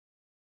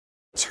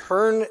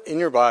turn in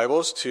your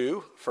Bibles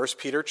to 1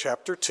 Peter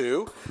chapter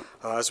 2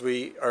 as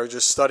we are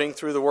just studying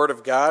through the Word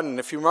of God. And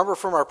if you remember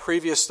from our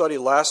previous study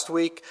last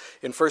week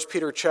in 1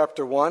 Peter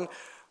chapter 1,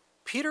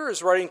 Peter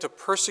is writing to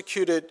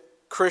persecuted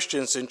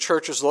Christians in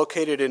churches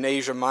located in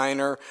Asia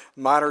Minor,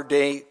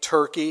 modern-day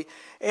Turkey.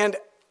 And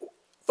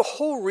the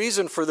whole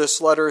reason for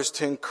this letter is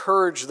to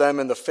encourage them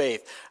in the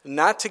faith,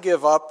 not to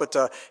give up, but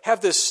to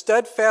have this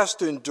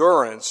steadfast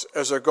endurance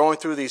as they're going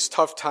through these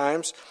tough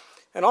times,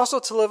 and also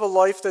to live a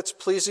life that's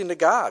pleasing to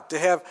God, to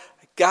have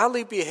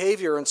godly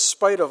behavior in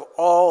spite of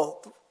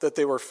all that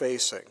they were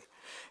facing.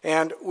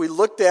 And we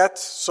looked at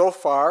so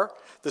far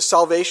the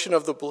salvation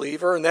of the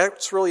believer, and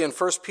that's really in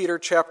 1 Peter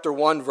chapter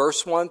 1,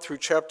 verse 1 through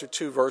chapter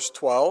 2, verse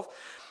 12.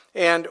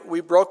 And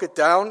we broke it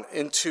down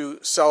into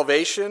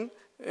salvation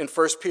in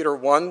 1 Peter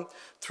 1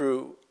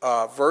 through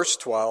verse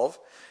 12.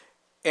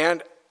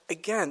 And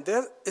again,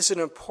 that is an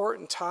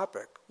important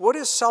topic. What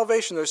is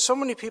salvation? There's so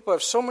many people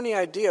have so many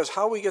ideas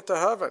how we get to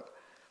heaven.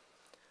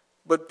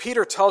 But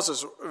Peter tells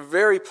us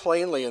very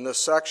plainly in this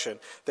section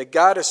that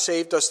God has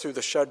saved us through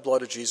the shed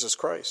blood of Jesus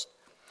Christ.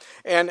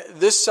 And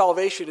this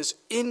salvation is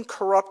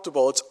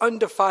incorruptible. It's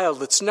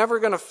undefiled. It's never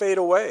going to fade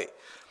away.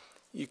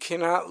 You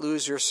cannot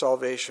lose your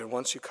salvation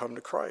once you come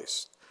to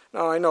Christ.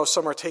 Now, I know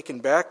some are taken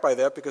back by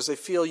that because they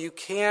feel you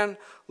can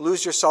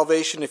lose your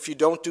salvation if you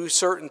don't do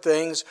certain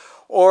things,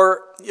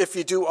 or if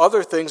you do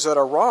other things that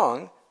are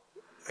wrong.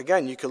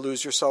 Again, you can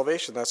lose your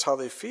salvation. That's how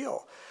they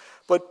feel.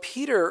 But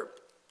Peter,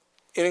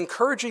 in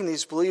encouraging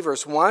these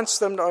believers, wants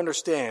them to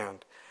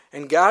understand,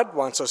 and God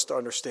wants us to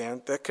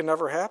understand, that can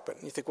never happen.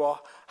 You think,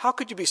 well, how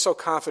could you be so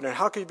confident?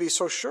 How could you be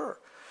so sure?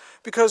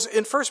 Because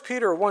in 1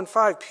 Peter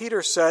 1:5,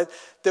 Peter said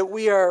that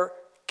we are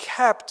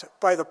kept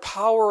by the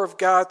power of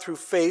God through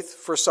faith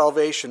for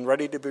salvation,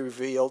 ready to be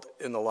revealed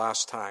in the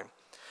last time.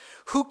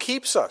 Who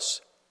keeps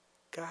us?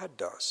 God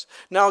does.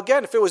 Now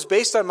again, if it was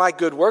based on my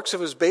good works,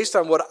 if it was based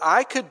on what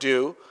I could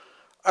do,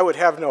 I would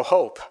have no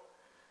hope.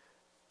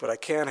 But I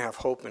can have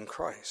hope in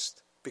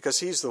Christ, because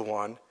he's the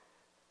one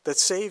that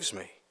saves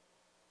me.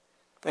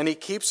 And he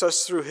keeps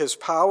us through his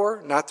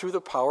power, not through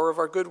the power of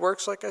our good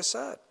works, like I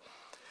said.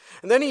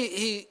 And then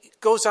he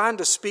goes on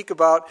to speak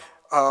about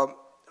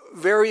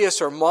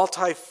various or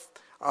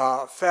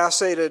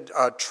multi-faceted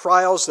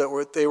trials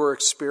that they were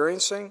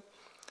experiencing,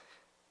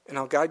 and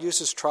how God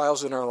uses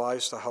trials in our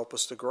lives to help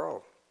us to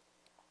grow.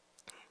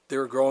 They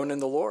were growing in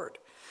the Lord.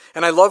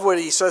 And I love what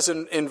he says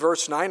in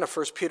verse 9 of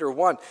 1 Peter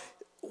 1.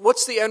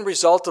 What's the end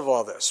result of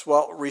all this?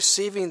 Well,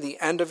 receiving the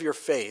end of your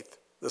faith,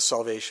 the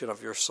salvation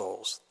of your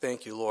souls.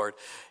 Thank you, Lord.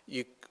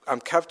 I'm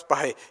kept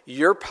by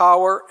your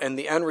power, and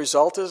the end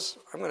result is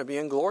I'm going to be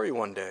in glory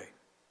one day.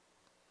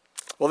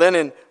 Well, then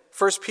in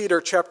 1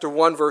 Peter chapter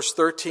 1, verse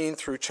 13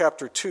 through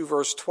chapter 2,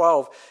 verse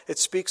 12, it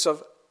speaks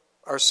of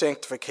our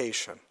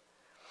sanctification.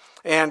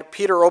 And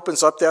Peter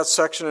opens up that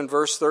section in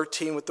verse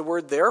 13 with the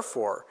word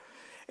therefore.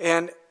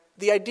 And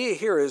the idea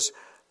here is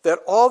that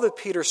all that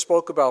Peter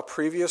spoke about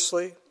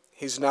previously,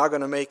 he's now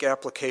going to make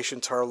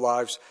application to our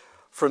lives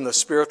from the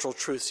spiritual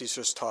truths he's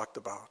just talked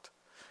about.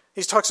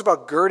 He talks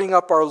about girding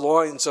up our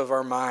loins of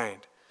our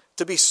mind,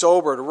 to be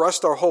sober, to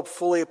rest our hope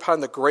fully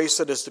upon the grace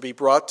that is to be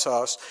brought to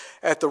us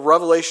at the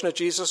revelation of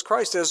Jesus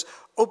Christ as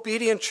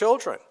obedient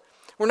children.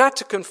 We're not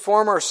to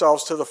conform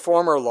ourselves to the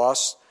former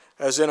lusts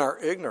as in our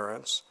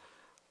ignorance,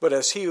 but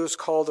as he who has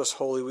called us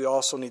holy, we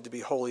also need to be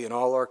holy in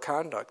all our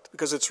conduct,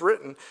 because it's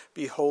written,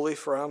 be holy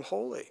for I'm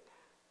holy.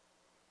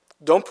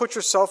 Don't put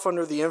yourself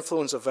under the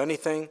influence of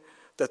anything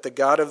that the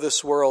god of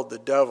this world, the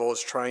devil,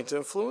 is trying to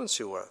influence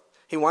you with.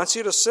 He wants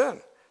you to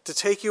sin, to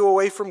take you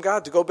away from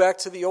God, to go back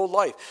to the old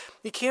life.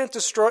 He can't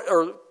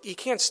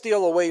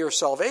steal away your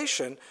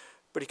salvation,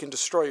 but he can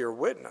destroy your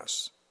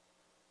witness.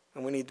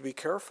 And we need to be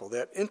careful.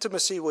 That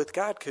intimacy with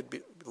God could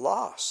be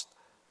lost.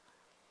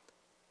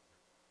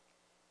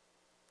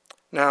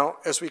 Now,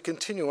 as we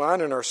continue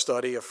on in our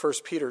study of 1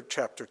 Peter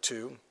chapter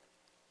 2,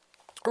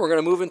 we're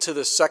going to move into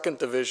the second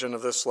division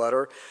of this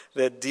letter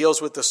that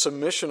deals with the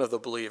submission of the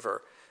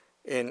believer.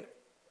 In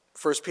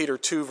 1 Peter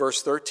 2,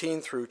 verse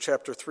 13 through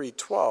chapter 3,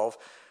 12,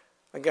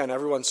 again,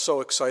 everyone's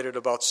so excited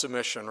about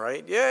submission,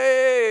 right?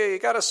 Yay, you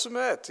got to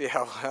submit.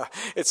 Yeah,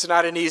 it's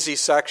not an easy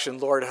section,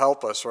 Lord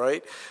help us,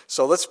 right?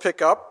 So let's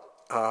pick up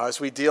as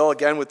we deal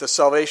again with the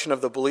salvation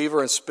of the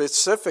believer and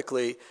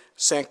specifically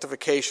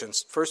sanctification.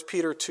 1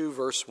 Peter 2,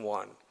 verse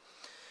 1.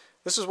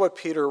 This is what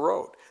Peter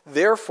wrote.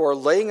 Therefore,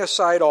 laying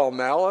aside all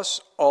malice,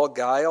 all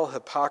guile,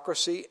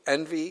 hypocrisy,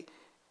 envy,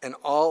 and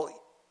all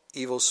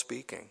evil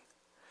speaking.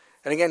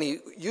 And again, he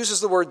uses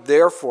the word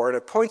therefore, and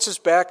it points us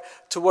back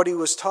to what he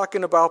was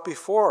talking about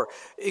before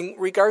in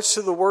regards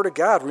to the word of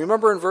God.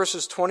 Remember in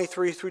verses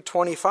 23 through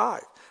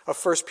 25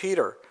 of 1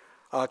 Peter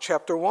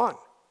chapter 1.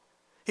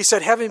 He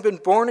said, having been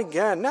born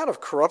again, not of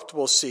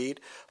corruptible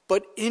seed,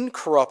 but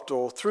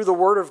incorruptible through the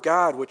word of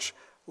God, which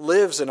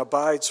lives and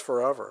abides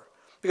forever.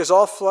 Because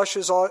all flesh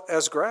is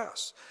as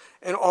grass,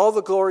 and all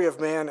the glory of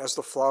man as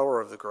the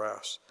flower of the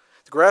grass.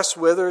 The grass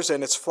withers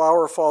and its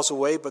flower falls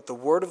away, but the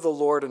word of the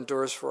Lord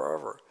endures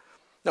forever.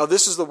 Now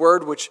this is the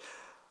word which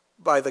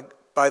by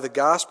the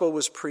gospel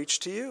was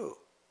preached to you.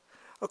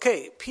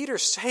 Okay,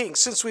 Peter's saying,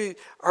 since we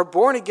are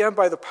born again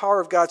by the power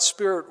of God's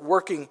Spirit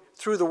working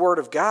through the Word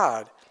of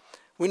God,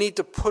 we need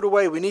to put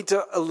away, we need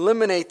to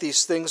eliminate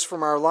these things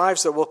from our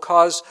lives that will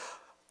cause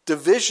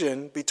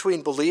division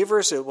between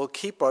believers. It will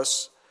keep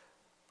us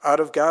out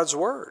of God's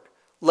Word.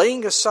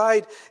 Laying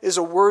aside is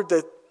a word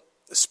that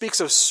speaks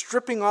of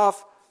stripping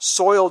off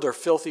soiled or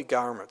filthy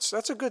garments.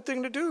 That's a good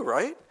thing to do,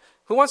 right?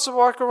 Who wants to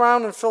walk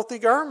around in filthy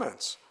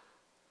garments?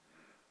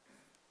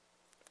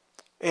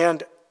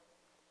 And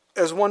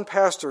as one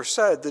pastor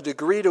said, the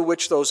degree to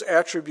which those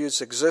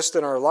attributes exist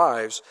in our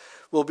lives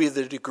will be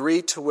the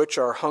degree to which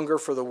our hunger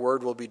for the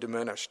Word will be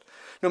diminished.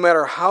 No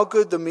matter how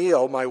good the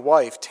meal my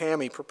wife,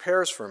 Tammy,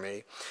 prepares for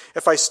me,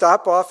 if I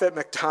stop off at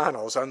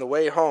McDonald's on the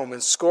way home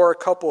and score a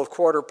couple of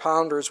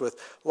quarter-pounders with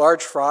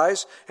large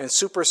fries and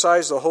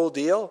supersize the whole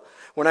deal,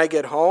 when I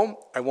get home,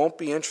 I won't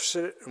be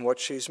interested in what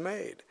she's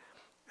made.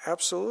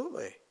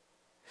 Absolutely.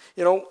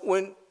 You know,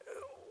 when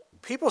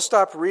people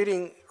stop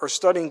reading or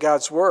studying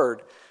God's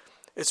Word,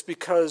 it's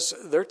because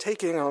they're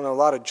taking on a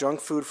lot of junk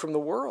food from the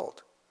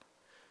world.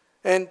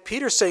 And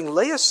Peter's saying,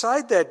 lay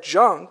aside that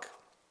junk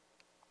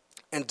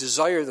and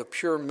desire the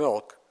pure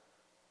milk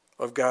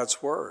of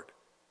God's Word.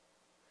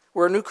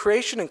 We're a new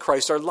creation in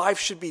Christ. Our life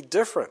should be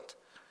different.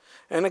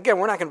 And again,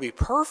 we're not going to be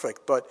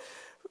perfect, but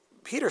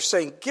Peter's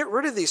saying, get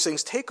rid of these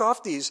things. Take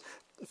off these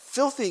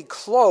filthy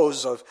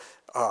clothes of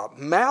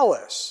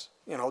malice,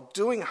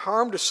 doing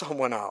harm to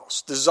someone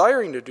else,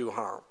 desiring to do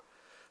harm,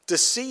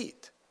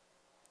 deceit,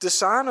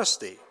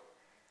 dishonesty,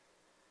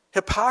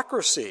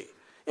 hypocrisy.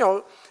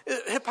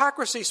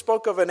 Hypocrisy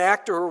spoke of an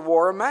actor who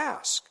wore a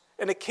mask,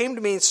 and it came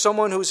to mean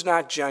someone who's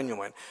not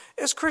genuine.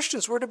 As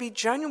Christians, we're to be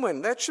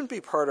genuine. That shouldn't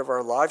be part of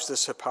our lives,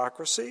 this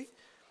hypocrisy.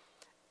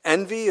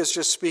 Envy is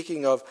just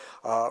speaking of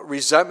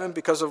resentment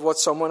because of what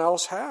someone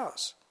else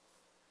has.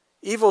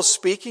 Evil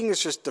speaking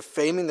is just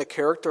defaming the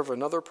character of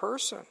another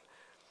person.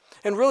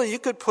 And really, you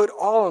could put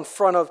all in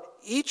front of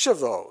each of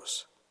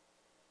those.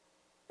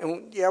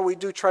 And yeah, we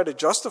do try to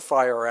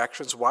justify our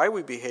actions, why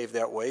we behave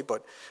that way,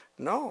 but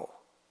no.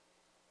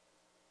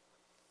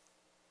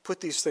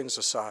 Put these things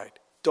aside.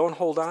 Don't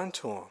hold on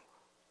to them.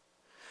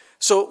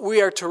 So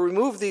we are to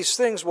remove these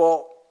things.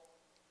 Well,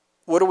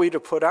 what are we to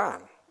put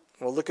on?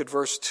 Well, look at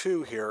verse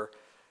 2 here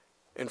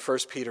in 1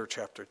 Peter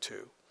chapter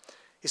 2.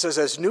 He says,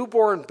 as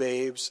newborn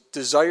babes,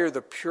 desire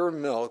the pure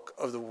milk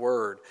of the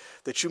Word,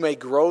 that you may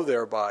grow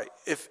thereby,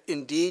 if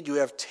indeed you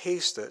have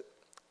tasted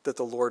that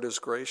the Lord is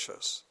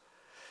gracious.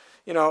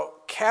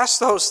 Cast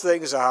those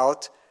things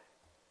out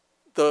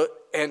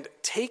and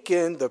take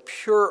in the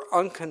pure,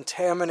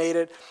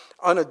 uncontaminated,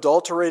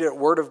 unadulterated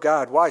Word of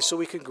God. Why? So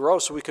we can grow,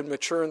 so we can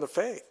mature in the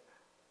faith.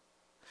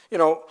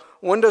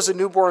 When does a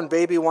newborn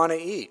baby want to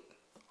eat?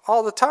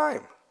 All the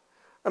time.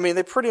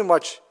 They pretty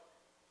much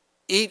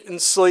eat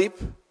and sleep,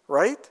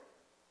 right?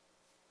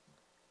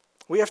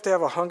 We have to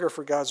have a hunger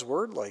for God's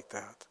Word like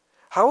that.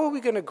 How are we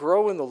going to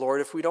grow in the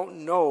Lord if we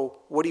don't know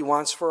what He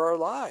wants for our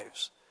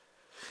lives?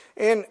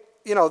 And,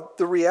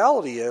 the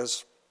reality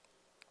is,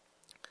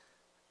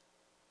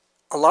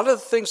 a lot of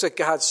the things that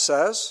God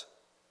says,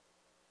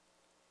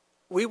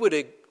 we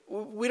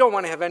don't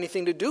want to have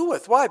anything to do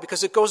with. Why?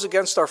 Because it goes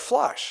against our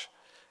flesh.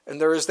 And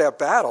there is that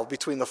battle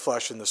between the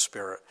flesh and the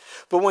Spirit.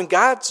 But when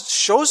God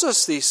shows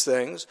us these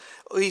things,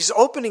 He's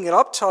opening it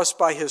up to us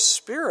by His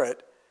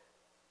Spirit.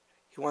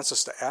 He wants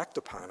us to act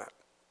upon it.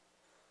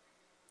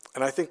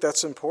 And I think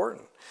that's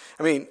important.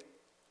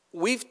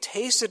 We've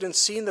tasted and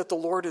seen that the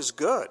Lord is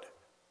good,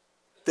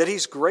 that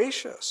He's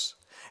gracious,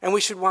 and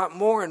we should want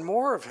more and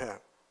more of Him.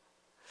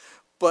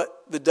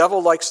 But the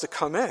devil likes to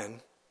come in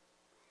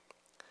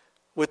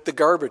with the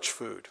garbage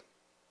food.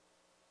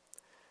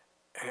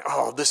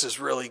 And, this is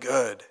really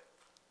good.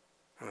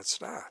 And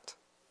it's not.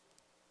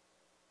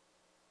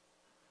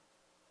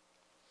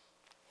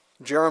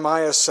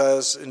 Jeremiah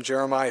says in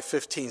Jeremiah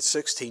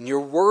 15:16,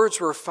 your words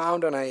were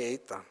found and I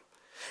ate them.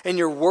 And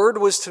your word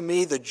was to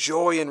me the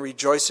joy and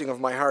rejoicing of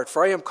my heart.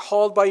 For I am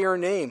called by your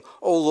name,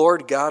 O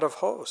Lord God of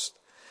hosts.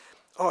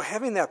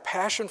 Having that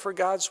passion for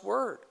God's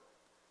word.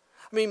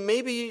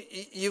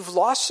 Maybe you've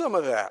lost some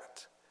of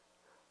that.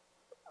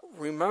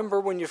 Remember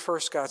when you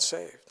first got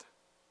saved.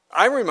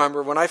 I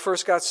remember when I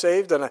first got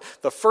saved, and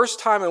the first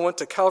time I went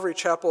to Calvary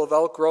Chapel of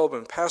Elk Grove,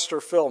 and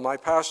Pastor Phil, my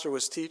pastor,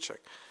 was teaching.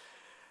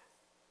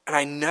 And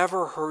I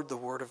never heard the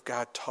Word of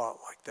God taught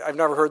like that. I've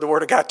never heard the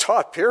Word of God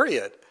taught,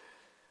 period.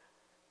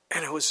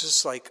 And it was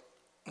just like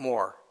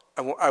more.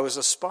 I was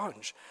a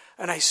sponge.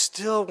 And I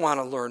still want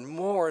to learn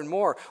more and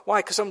more. Why?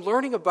 Because I'm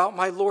learning about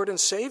my Lord and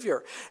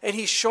Savior. And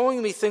He's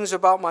showing me things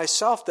about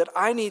myself that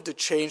I need to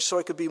change so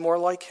I could be more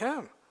like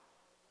Him.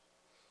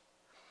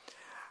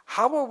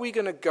 How are we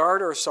going to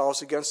guard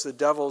ourselves against the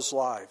devil's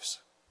lies?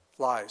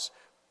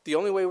 The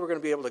only way we're going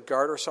to be able to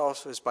guard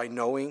ourselves is by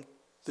knowing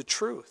the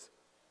truth,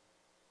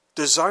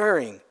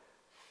 desiring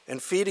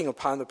and feeding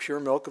upon the pure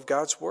milk of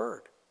God's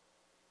Word.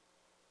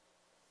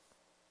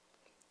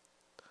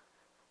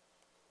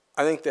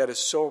 I think that is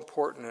so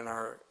important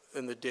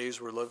in the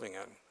days we're living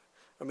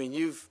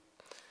in.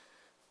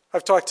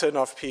 I've talked to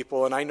enough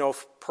people, and I know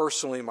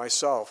personally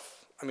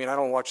myself, I mean, I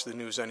don't watch the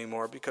news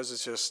anymore because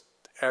it's just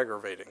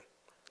aggravating.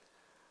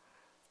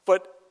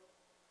 But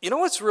you know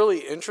what's really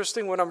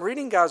interesting? When I'm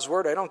reading God's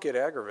word, I don't get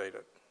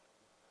aggravated.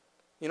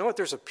 You know what?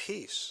 There's a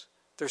peace.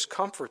 There's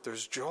comfort.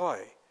 There's joy.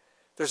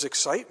 There's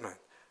excitement.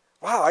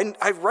 Wow,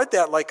 I've read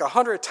that like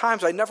 100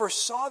 times. I never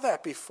saw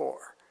that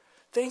before.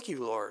 Thank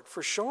you, Lord,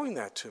 for showing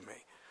that to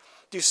me.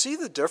 Do you see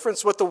the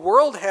difference? What the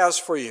world has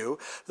for you,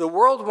 the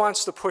world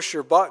wants to push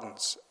your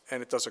buttons,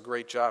 and it does a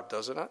great job,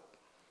 doesn't it?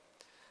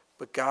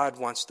 But God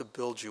wants to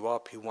build you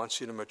up. He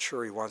wants you to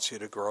mature. He wants you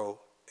to grow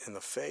in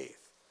the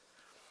faith.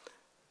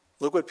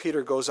 Look what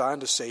Peter goes on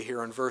to say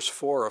here in verse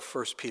 4 of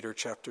 1 Peter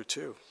chapter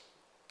 2.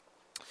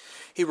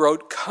 He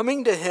wrote,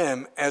 coming to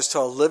him as to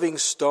a living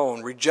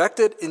stone,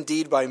 rejected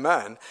indeed by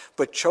men,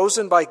 but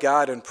chosen by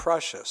God and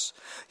precious.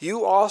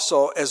 You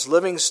also, as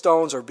living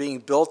stones, are being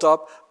built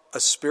up a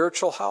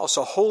spiritual house,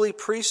 a holy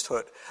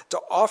priesthood, to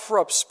offer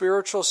up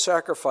spiritual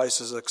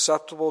sacrifices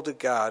acceptable to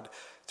God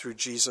through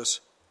Jesus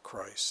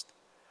Christ.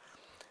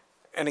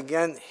 And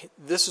again,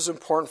 this is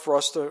important for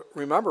us to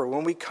remember.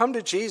 When we come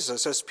to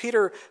Jesus, as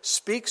Peter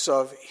speaks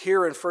of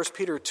here in 1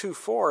 Peter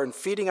 2:4, and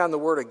feeding on the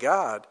Word of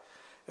God,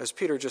 as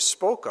Peter just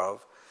spoke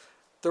of,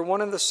 they're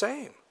one and the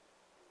same.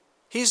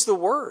 He's the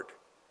Word,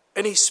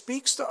 and he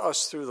speaks to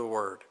us through the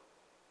Word.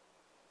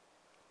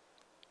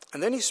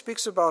 And then he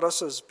speaks about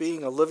us as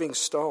being a living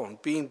stone,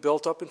 being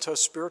built up into a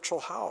spiritual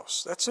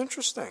house. That's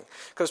interesting,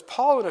 because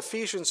Paul in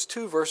Ephesians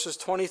 2, verses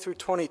 20 through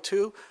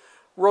 22,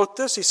 wrote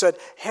this. He said,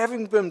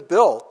 having been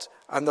built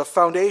on the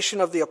foundation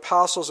of the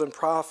apostles and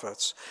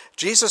prophets,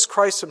 Jesus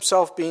Christ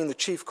himself being the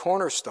chief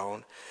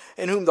cornerstone,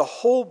 in whom the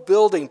whole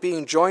building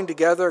being joined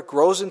together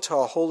grows into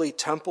a holy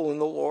temple in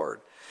the Lord,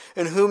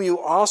 in whom you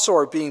also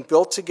are being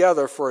built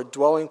together for a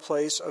dwelling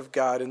place of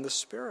God in the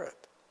Spirit.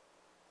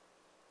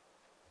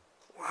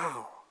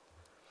 Wow.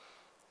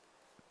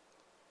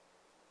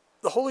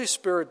 The Holy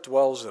Spirit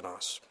dwells in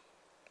us.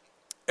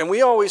 And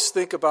we always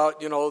think about,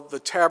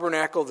 the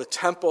tabernacle, the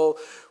temple,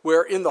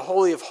 where in the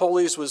Holy of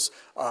Holies was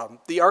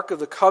the Ark of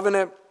the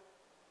Covenant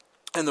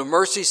and the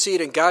mercy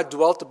seat, and God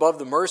dwelt above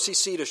the mercy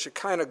seat. A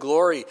Shekinah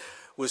glory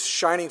was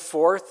shining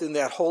forth in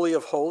that Holy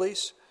of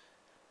Holies.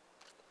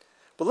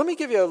 But let me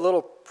give you a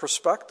little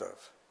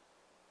perspective.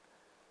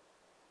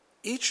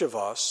 Each of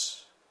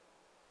us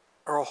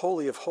are a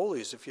Holy of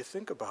Holies, if you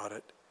think about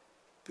it,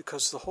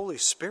 because the Holy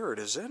Spirit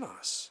is in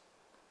us.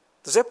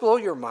 Does that blow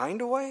your mind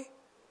away?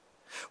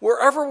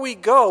 Wherever we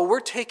go, we're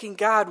taking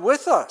God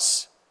with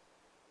us.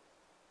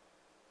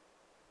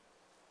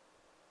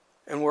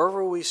 And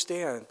wherever we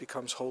stand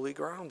becomes holy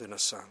ground in a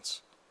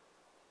sense.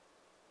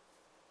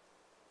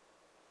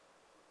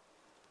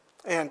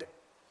 And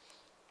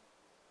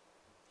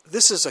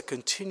this is a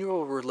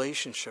continual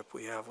relationship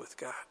we have with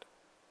God.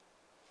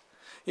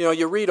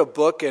 You read a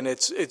book and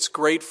it's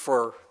great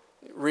for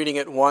reading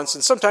it once,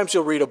 and sometimes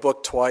you'll read a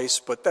book twice,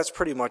 but that's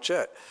pretty much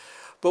it.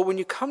 But when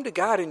you come to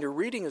God and you're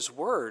reading His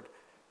Word,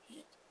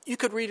 you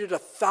could read it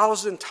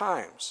 1,000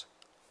 times,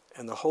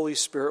 and the Holy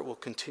Spirit will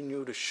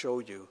continue to show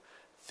you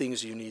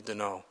things you need to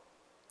know.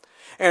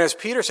 And as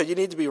Peter said, you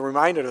need to be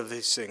reminded of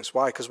these things.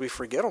 Why? Because we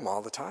forget them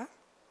all the time.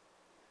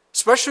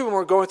 Especially when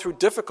we're going through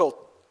difficult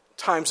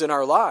times in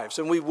our lives.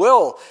 And we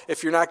will.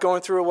 If you're not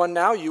going through one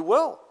now, you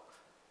will.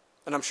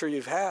 And I'm sure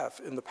you have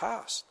in the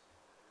past.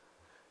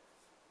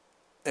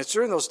 And it's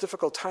during those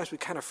difficult times we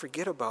kind of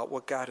forget about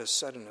what God has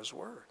said in His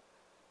Word.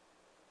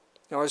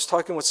 I was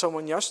talking with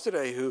someone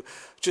yesterday who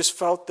just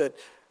felt that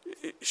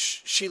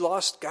she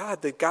lost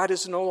God, that God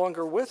is no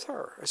longer with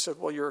her. I said,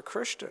 well, you're a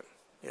Christian.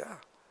 Yeah.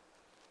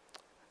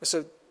 I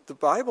said, the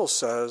Bible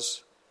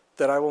says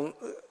that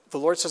the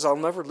Lord says, I'll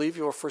never leave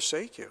you or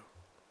forsake you.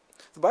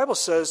 The Bible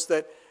says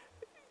that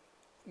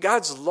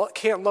God's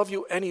can't love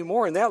you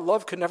anymore, and that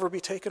love can never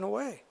be taken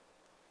away.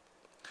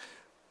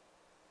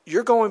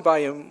 You're going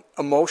by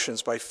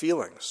emotions, by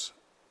feelings.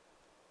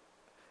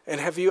 And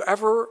have you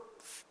ever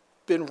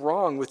been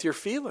wrong with your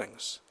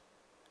feelings?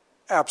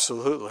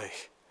 Absolutely.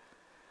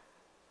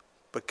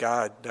 But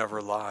God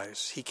never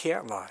lies. He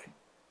can't lie.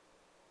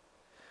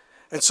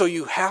 And so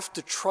you have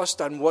to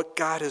trust on what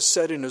God has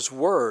said in His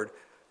Word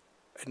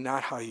and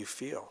not how you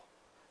feel.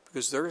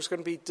 Because there's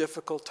going to be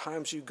difficult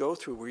times you go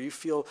through where you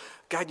feel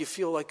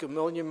like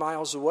 1,000,000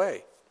 miles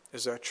away.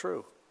 Is that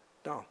true?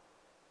 No.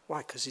 Why?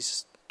 Because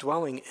He's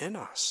dwelling in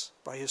us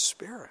by His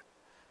Spirit.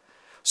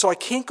 So I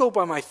can't go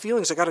by my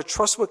feelings. I got to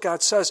trust what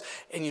God says.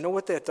 And you know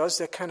what that does?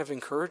 That kind of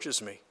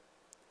encourages me.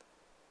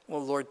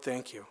 Well, Lord,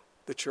 thank you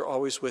that you're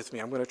always with me.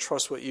 I'm going to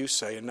trust what you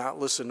say and not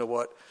listen to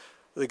what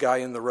the guy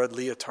in the red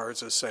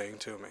leotards is saying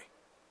to me.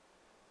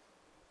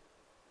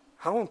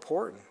 How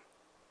important.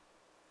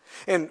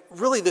 And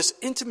really, this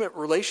intimate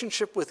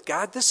relationship with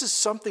God, this is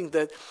something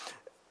that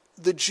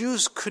the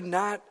Jews could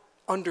not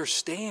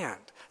understand.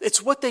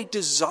 It's what they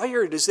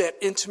desired, is that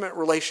intimate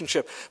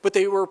relationship. But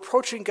they were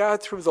approaching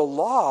God through the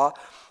law,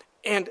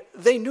 and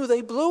they knew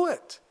they blew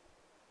it.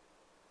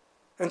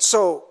 And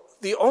so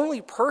the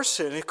only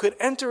person who could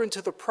enter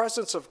into the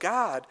presence of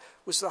God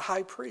was the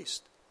high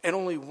priest. And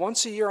only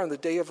once a year on the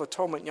Day of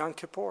Atonement, Yom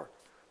Kippur.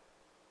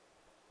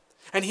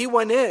 And he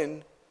went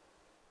in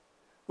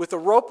with a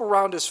rope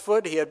around his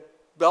foot. He had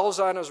bells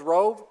on his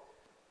robe.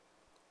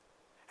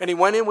 And he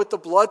went in with the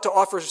blood to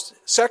offer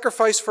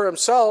sacrifice for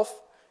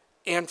himself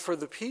and for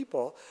the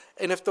people.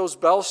 And if those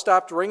bells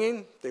stopped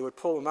ringing, they would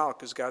pull him out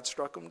because God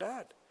struck him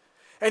dead.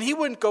 And he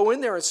wouldn't go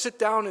in there and sit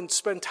down and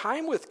spend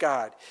time with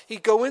God.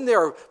 He'd go in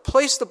there,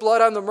 place the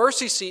blood on the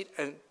mercy seat,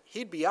 and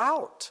he'd be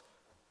out.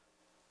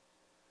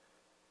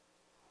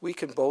 We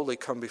can boldly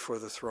come before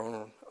the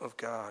throne of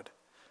God.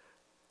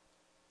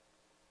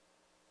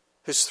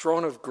 His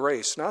throne of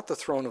grace, not the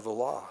throne of the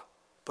law,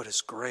 but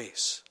his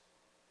grace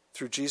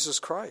through Jesus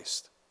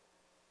Christ.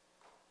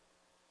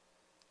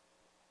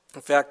 In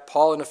fact,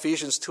 Paul in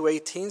Ephesians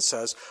 2:18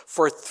 says,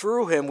 "For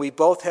through him we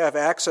both have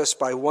access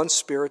by one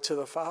Spirit to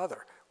the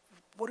Father."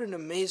 What an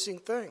amazing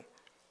thing.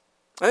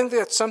 I think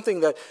that's something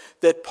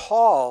that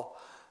Paul,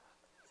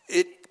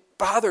 it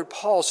bothered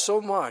Paul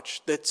so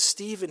much that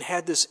Stephen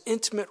had this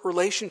intimate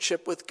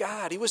relationship with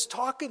God. He was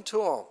talking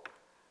to him.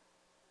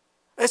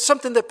 It's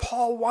something that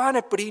Paul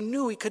wanted, but he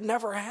knew he could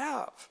never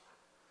have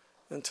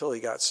until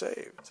he got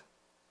saved.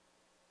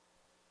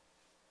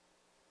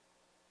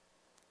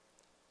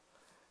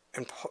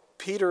 And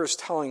Peter is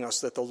telling us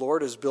that the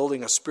Lord is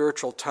building a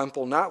spiritual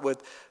temple, not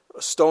with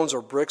stones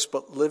or bricks,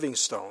 but living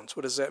stones.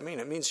 What does that mean?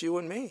 It means you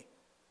and me.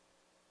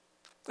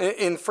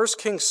 In 1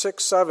 Kings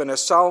 6:7,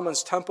 as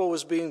Solomon's temple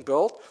was being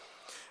built,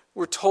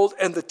 we're told,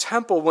 and the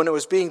temple, when it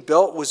was being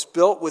built, was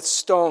built with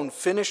stone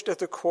finished at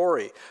the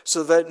quarry,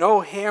 so that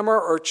no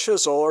hammer or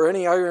chisel or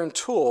any iron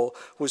tool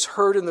was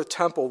heard in the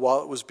temple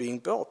while it was being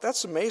built.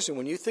 That's amazing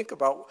when you think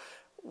about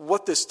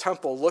what this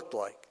temple looked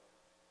like,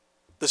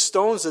 the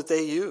stones that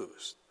they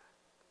used.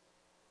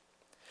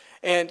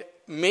 And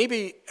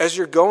maybe as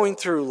you're going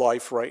through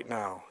life right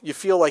now, you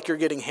feel like you're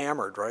getting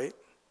hammered, right?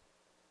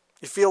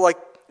 You feel like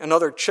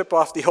another chip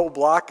off the old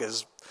block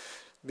is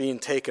being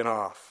taken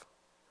off.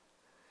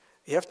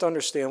 You have to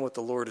understand what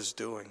the Lord is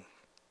doing.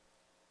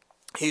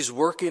 He's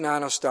working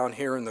on us down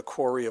here in the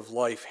quarry of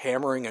life,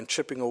 hammering and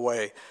chipping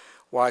away.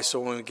 Why?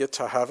 So when we get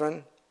to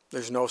heaven,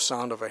 there's no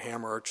sound of a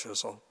hammer or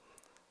chisel.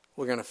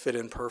 We're going to fit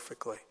in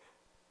perfectly.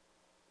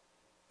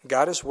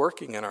 God is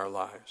working in our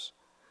lives.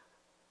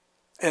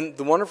 And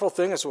the wonderful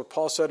thing is what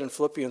Paul said in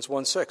Philippians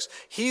 1:6.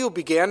 He who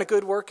began a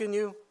good work in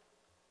you,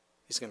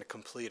 he's going to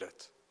complete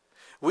it.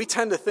 We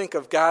tend to think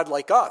of God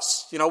like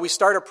us. We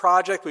start a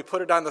project, we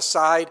put it on the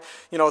side.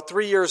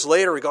 3 years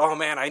later, we go, oh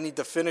man, I need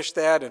to finish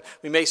that. And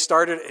we may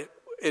start it,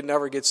 it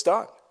never gets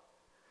done.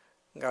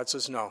 And God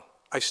says, no,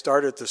 I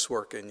started this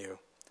work in you,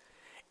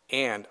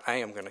 and I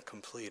am going to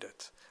complete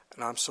it.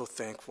 And I'm so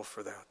thankful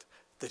for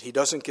that he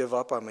doesn't give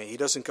up on me. He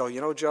doesn't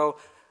go, Joe,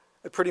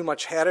 I pretty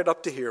much had it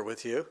up to here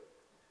with you.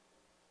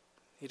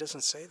 He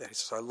doesn't say that. He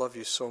says, I love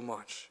you so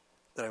much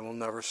that I will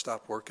never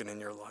stop working in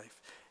your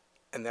life.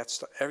 And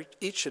that's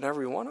each and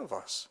every one of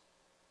us.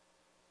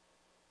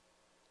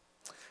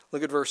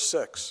 Look at verse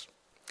 6.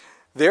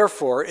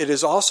 Therefore, it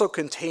is also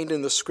contained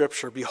in the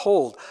Scripture,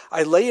 behold,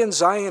 I lay in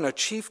Zion a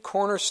chief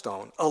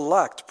cornerstone,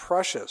 elect,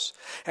 precious,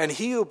 and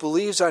he who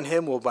believes on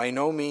him will by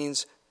no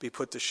means be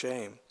put to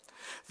shame.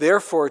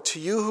 Therefore, to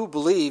you who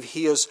believe,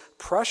 he is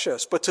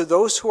precious. But to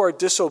those who are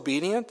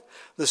disobedient,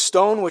 the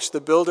stone which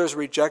the builders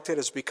rejected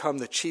has become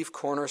the chief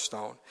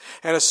cornerstone,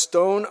 and a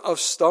stone of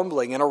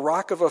stumbling, and a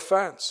rock of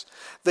offense.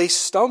 They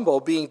stumble,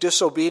 being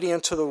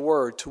disobedient to the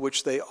word to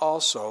which they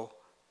also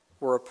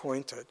were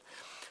appointed.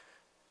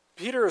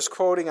 Peter is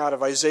quoting out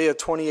of Isaiah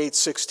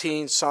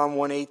 28:16, Psalm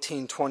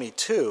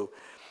 118:22.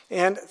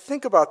 And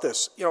think about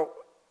this.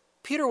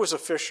 Peter was a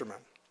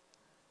fisherman.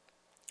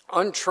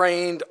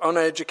 Untrained,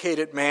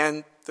 uneducated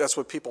man. That's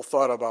what people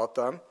thought about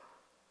them.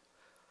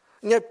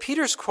 And yet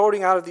Peter's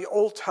quoting out of the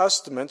Old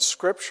Testament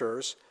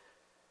scriptures,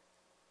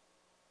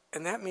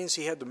 and that means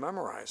he had to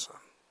memorize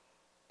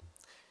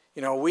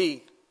them.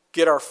 We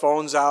get our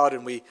phones out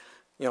and we,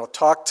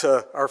 talk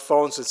to our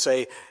phones and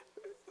say,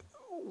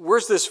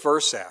 where's this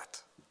verse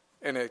at?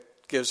 And it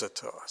gives it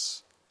to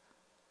us.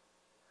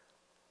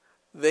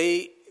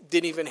 They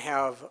didn't even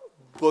have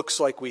books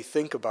like we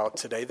think about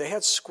today. They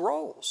had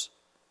scrolls.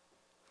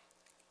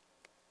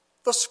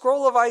 The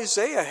scroll of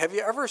Isaiah. Have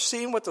you ever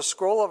seen what the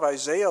scroll of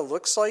Isaiah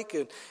looks like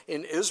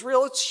in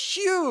Israel? It's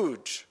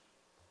huge.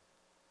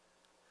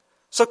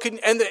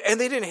 And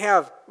they didn't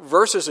have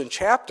verses and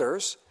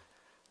chapters.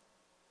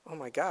 Oh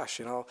my gosh,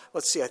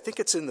 let's see. I think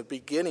it's in the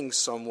beginning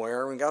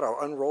somewhere. We got to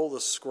unroll the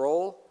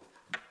scroll.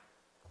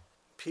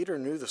 Peter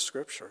knew the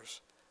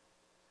scriptures.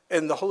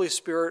 And the Holy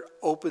Spirit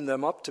opened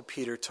them up to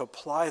Peter to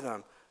apply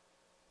them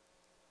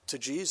to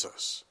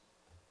Jesus.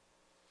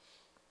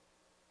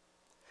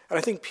 And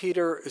I think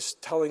Peter is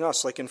telling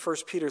us, like in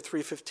 1 Peter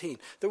 3:15,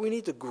 that we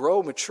need to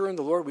grow, mature in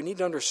the Lord. We need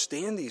to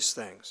understand these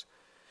things.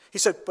 He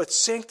said, but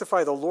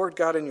sanctify the Lord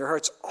God in your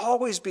hearts.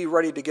 Always be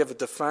ready to give a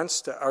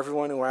defense to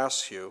everyone who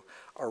asks you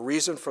a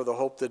reason for the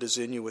hope that is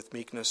in you with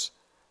meekness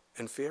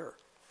and fear.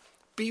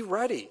 Be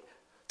ready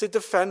to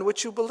defend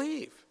what you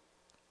believe.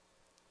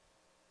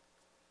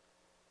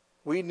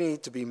 We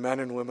need to be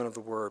men and women of the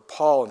word.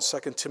 Paul in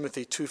 2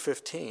 Timothy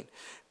 2:15.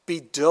 Be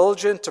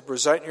diligent to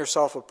present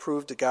yourself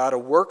approved to God, a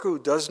worker who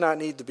does not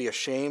need to be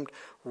ashamed,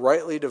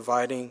 rightly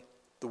dividing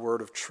the word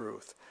of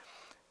truth.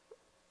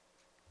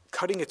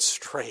 Cutting it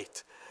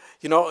straight.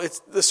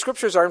 The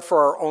scriptures aren't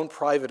for our own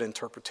private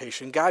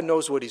interpretation. God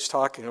knows what he's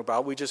talking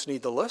about. We just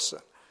need to listen.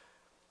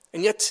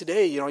 And yet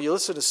today, you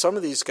listen to some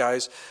of these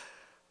guys,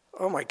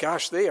 oh my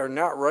gosh, they are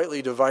not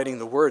rightly dividing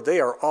the word. They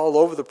are all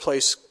over the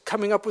place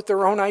coming up with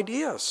their own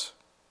ideas.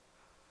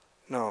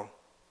 No,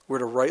 we're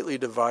to rightly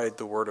divide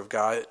the word of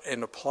God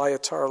and apply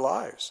it to our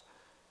lives.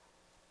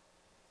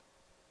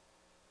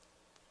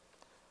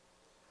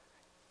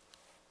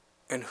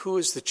 And who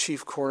is the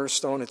chief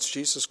cornerstone? It's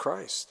Jesus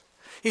Christ.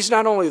 He's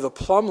not only the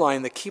plumb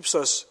line that keeps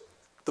us,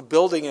 the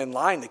building in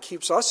line that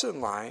keeps us in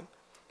line,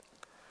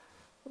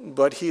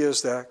 but he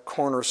is that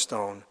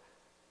cornerstone,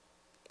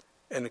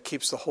 and it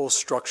keeps the whole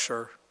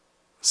structure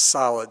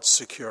solid,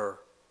 secure.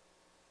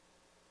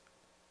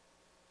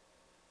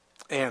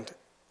 And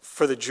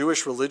for the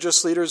Jewish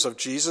religious leaders of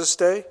Jesus'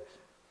 day,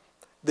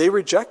 they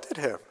rejected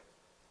him.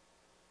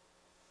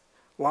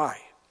 Why?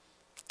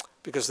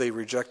 Because they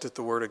rejected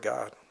the word of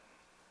God.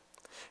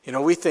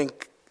 We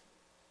think,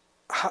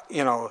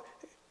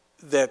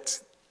 that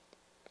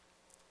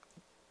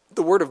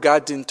the Word of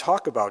God didn't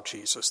talk about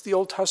Jesus. The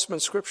Old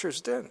Testament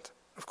scriptures didn't.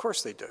 Of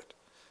course they did.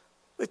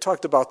 They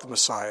talked about the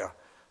Messiah.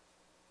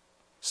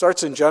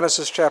 Starts in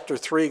Genesis chapter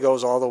 3,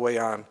 goes all the way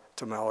on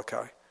to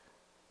Malachi.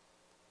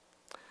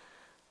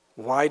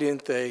 Why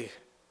didn't they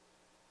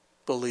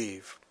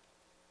believe?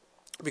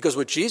 Because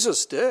what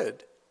Jesus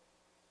did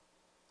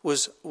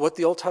was what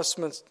the Old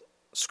Testament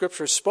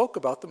scriptures spoke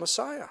about the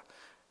Messiah.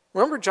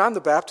 Remember John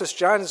the Baptist?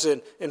 John is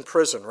in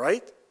prison,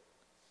 right?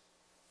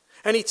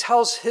 And he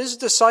tells his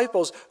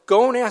disciples,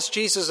 go and ask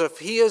Jesus if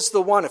he is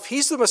the one, if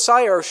he's the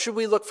Messiah, or should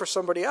we look for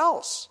somebody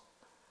else?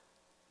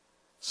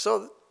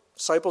 So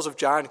disciples of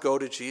John go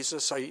to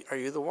Jesus, are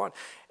you the one?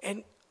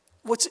 And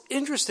what's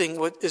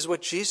interesting is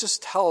what Jesus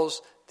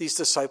tells these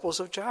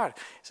disciples of John.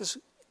 He says,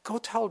 go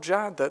tell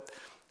John that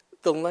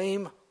the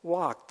lame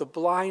walk, the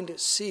blind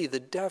see, the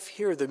deaf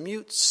hear, the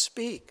mute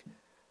speak.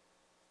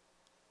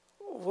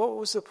 What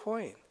was the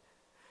point?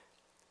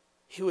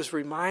 He was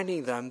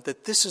reminding them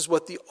that this is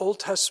what the Old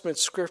Testament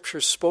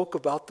scriptures spoke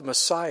about the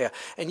Messiah.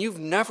 And you've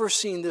never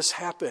seen this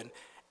happen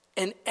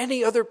in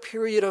any other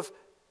period of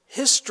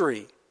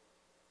history.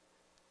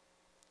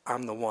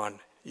 I'm the one.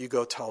 You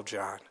go tell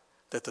John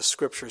that the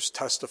scriptures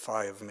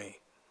testify of me.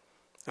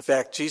 In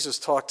fact, Jesus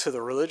talked to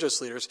the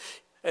religious leaders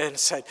and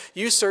said,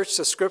 you search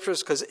the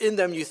scriptures because in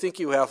them you think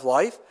you have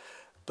life,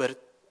 but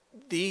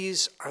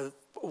these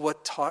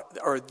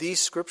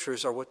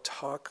scriptures are what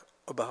talk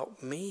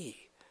about me.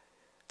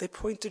 They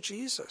point to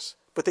Jesus,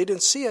 but they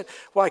didn't see it.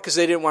 Why? Because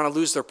they didn't want to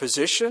lose their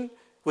position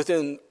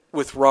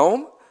with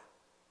Rome?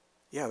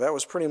 Yeah, that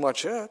was pretty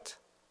much it.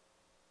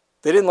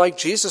 They didn't like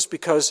Jesus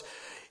because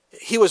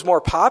he was more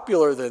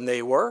popular than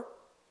they were.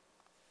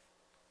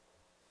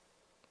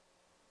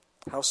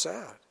 How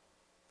sad.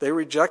 They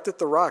rejected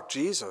the rock,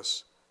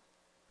 Jesus,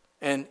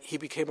 and he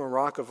became a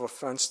rock of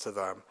offense to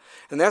them.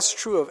 And that's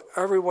true of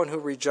everyone who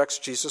rejects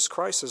Jesus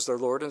Christ as their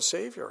Lord and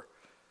Savior.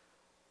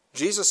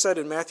 Jesus said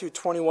in Matthew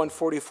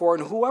 21:44,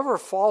 and whoever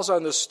falls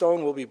on this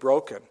stone will be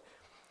broken,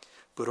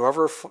 but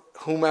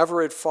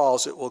whomever it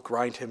falls, it will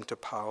grind him to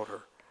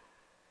powder.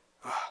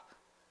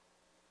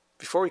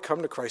 Before we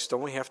come to Christ,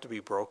 don't we have to be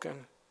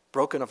broken?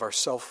 Broken of our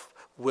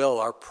self-will,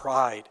 our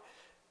pride.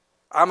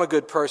 I'm a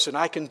good person,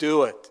 I can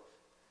do it.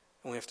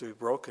 And we have to be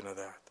broken of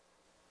that.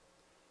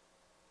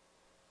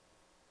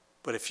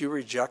 But if you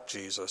reject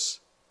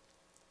Jesus,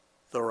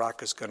 the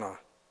rock is going to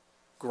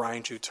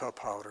grind you to a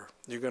powder.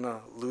 You're going to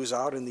lose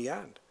out in the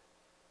end.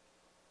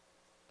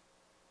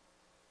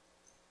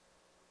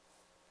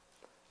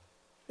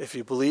 If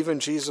you believe in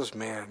Jesus,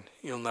 man,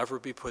 you'll never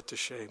be put to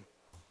shame.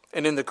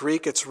 And in the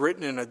Greek, it's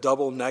written in a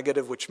double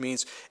negative, which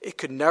means it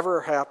could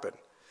never happen.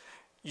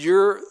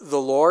 You're the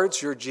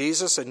Lord's, you're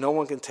Jesus, and no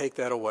one can take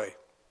that away.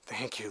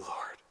 Thank you,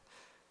 Lord.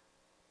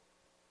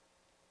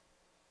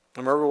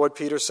 Remember what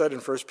Peter said in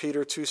 1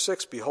 Peter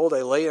 2:6, behold,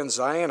 I lay in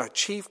Zion a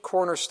chief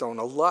cornerstone,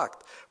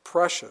 elect,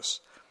 precious,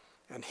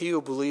 and he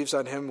who believes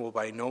on him will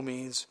by no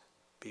means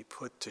be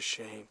put to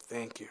shame.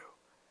 Thank you.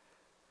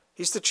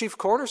 He's the chief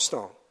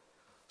cornerstone.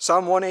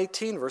 Psalm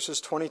 118,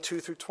 verses 22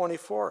 through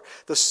 24.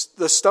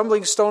 The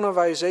stumbling stone of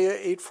Isaiah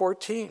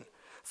 8:14.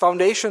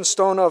 Foundation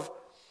stone of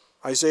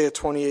Isaiah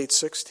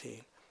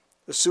 28:16.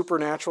 The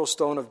supernatural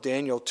stone of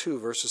Daniel 2,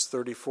 verses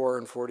 34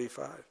 and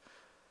 45.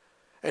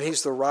 And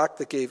he's the rock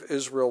that gave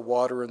Israel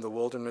water in the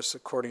wilderness,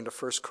 according to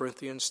 1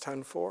 Corinthians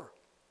 10:4.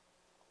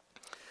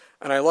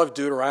 And I love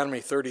Deuteronomy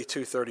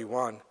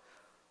 32:31.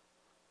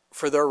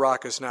 For their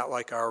rock is not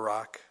like our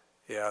rock.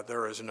 Yeah,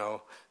 there is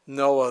no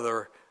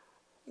other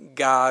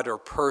God or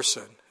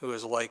person who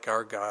is like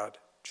our God,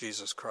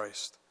 Jesus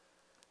Christ.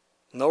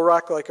 No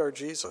rock like our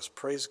Jesus.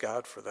 Praise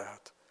God for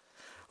that.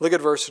 Look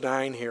at verse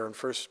 9 here in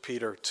 1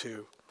 Peter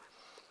 2.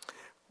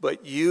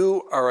 But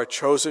you are a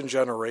chosen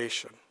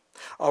generation,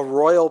 a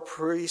royal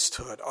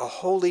priesthood, a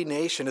holy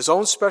nation, his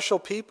own special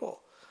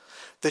people,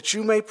 that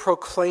you may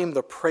proclaim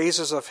the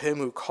praises of him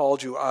who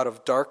called you out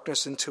of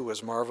darkness into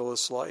his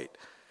marvelous light,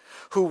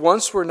 who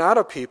once were not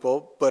a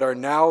people, but are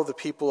now the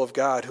people of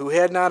God, who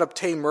had not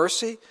obtained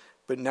mercy,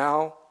 but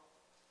now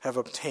have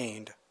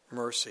obtained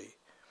mercy.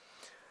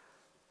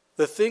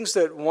 The things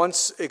that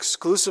once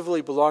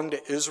exclusively belonged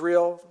to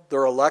Israel,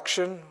 their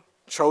election,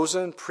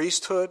 chosen,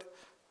 priesthood,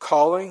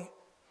 calling,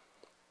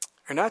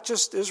 are not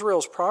just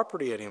Israel's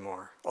property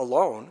anymore,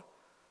 alone.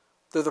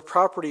 They're the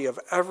property of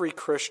every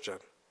Christian.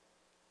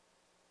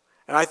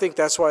 And I think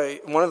that's why,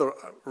 one of the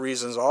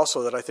reasons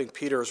also that I think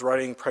Peter is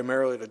writing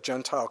primarily to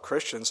Gentile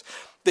Christians,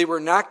 they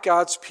were not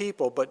God's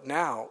people, but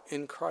now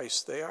in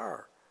Christ they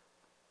are.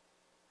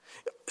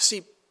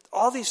 See,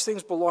 all these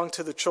things belong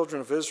to the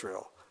children of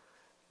Israel,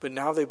 but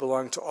now they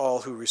belong to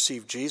all who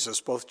receive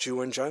Jesus, both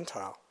Jew and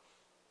Gentile.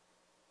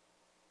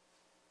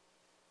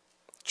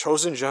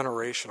 Chosen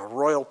generation, a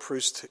royal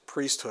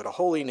priesthood, a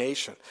holy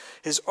nation,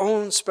 his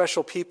own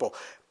special people,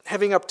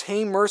 having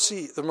obtained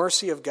mercy, the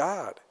mercy of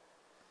God.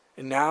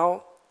 And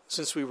now,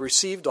 since we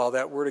received all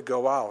that, we're to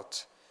go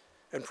out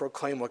and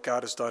proclaim what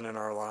God has done in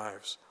our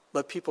lives.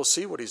 Let people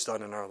see what he's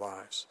done in our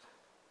lives.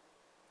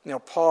 You know,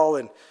 Paul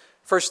in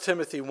 1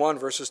 Timothy 1,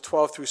 verses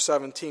 12 through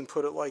 17,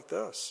 put it like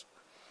this.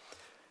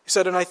 He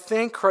said, "And I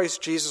thank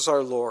Christ Jesus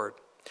our Lord,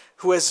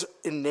 who has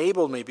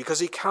enabled me, because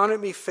he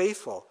counted me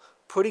faithful,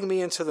 putting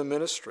me into the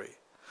ministry.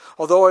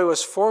 Although I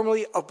was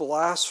formerly a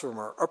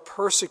blasphemer, a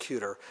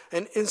persecutor,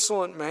 an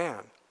insolent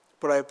man,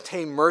 but I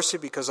obtained mercy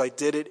because I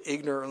did it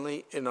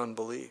ignorantly in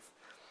unbelief.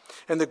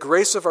 And the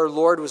grace of our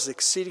Lord was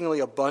exceedingly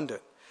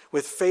abundant,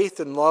 with faith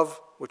and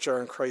love which are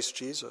in Christ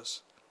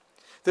Jesus.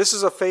 This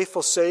is a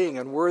faithful saying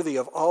and worthy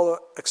of all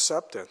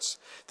acceptance,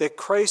 that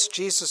Christ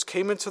Jesus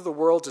came into the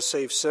world to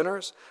save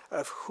sinners,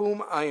 of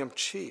whom I am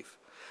chief.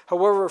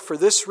 However, for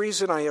this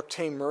reason I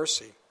obtained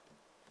mercy,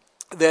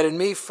 that in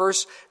me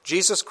first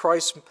Jesus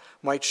Christ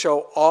might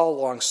show all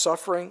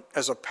long-suffering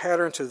as a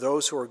pattern to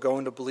those who are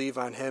going to believe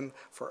on him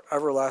for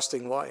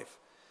everlasting life.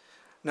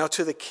 Now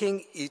to the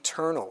King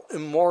eternal,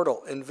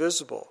 immortal,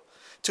 invisible,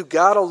 to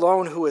God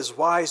alone who is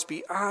wise,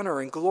 be honor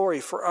and glory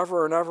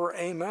forever and ever.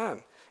 Amen."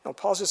 You know,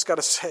 Paul's just got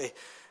to say,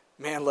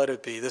 man, let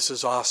it be. This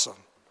is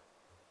awesome.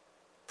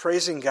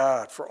 Praising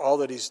God for all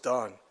that he's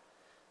done.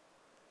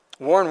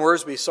 Warren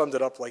Wiersbe summed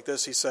it up like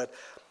this. He said,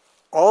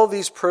 "All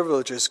these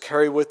privileges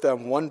carry with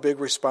them one big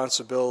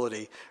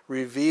responsibility,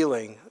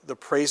 revealing the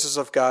praises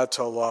of God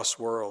to a lost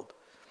world."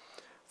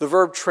 The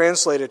verb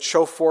translated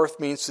show forth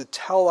means to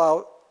tell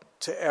out,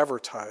 to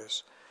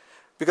advertise.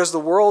 Because the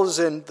world is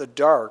in the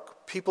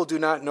dark, people do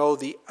not know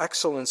the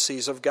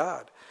excellencies of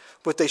God,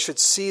 but they should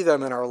see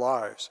them in our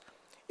lives.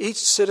 Each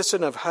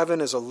citizen of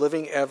heaven is a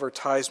living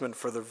advertisement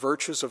for the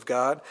virtues of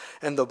God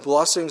and the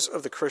blessings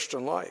of the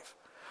Christian life.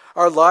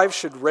 Our lives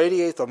should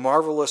radiate the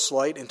marvelous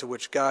light into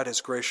which God has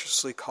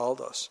graciously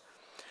called us.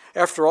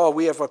 After all,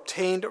 we have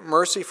obtained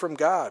mercy from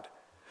God.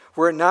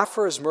 Were it not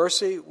for his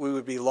mercy, we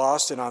would be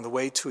lost and on the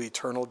way to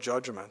eternal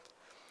judgment.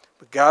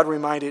 But God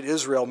reminded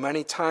Israel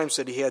many times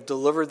that he had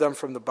delivered them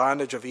from the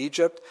bondage of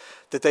Egypt,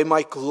 that they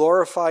might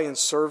glorify and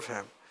serve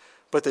him.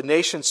 But the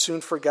nation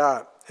soon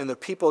forgot, and the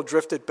people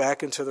drifted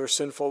back into their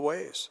sinful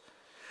ways.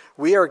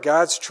 We are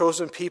God's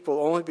chosen people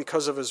only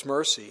because of his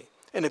mercy,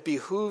 and it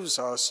behooves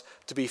us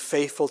to be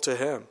faithful to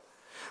him.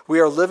 We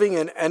are living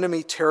in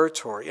enemy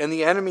territory, and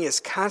the enemy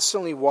is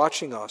constantly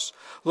watching us,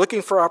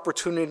 looking for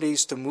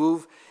opportunities to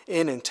move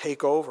in and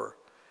take over.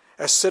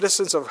 As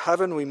citizens of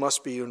heaven, we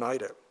must be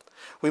united.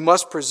 We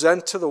must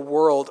present to the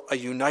world a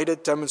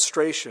united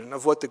demonstration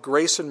of what the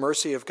grace and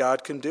mercy of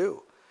God can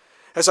do.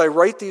 As I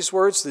write these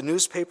words, the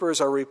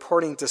newspapers are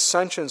reporting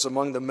dissensions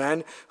among the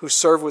men who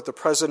serve with the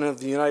President of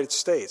the United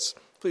States.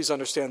 Please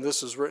understand,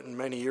 this was written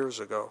many years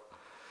ago.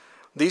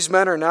 These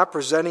men are not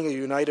presenting a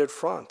united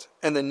front,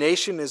 and the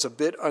nation is a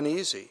bit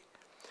uneasy.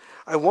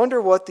 I wonder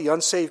what the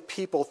unsaved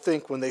people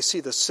think when they see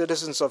the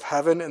citizens of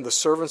heaven and the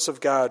servants of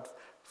God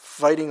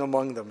fighting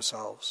among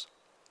themselves.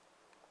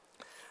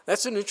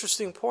 That's an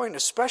interesting point,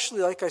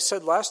 especially, like I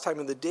said last time,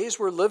 in the days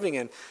we're living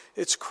in.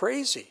 It's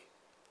crazy.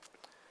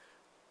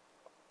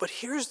 But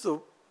here's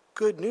the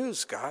good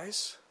news,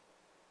 guys.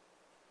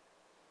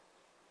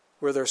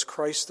 Where there's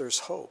Christ, there's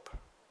hope.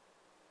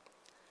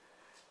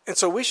 And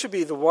so we should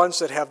be the ones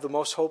that have the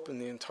most hope in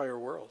the entire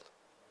world.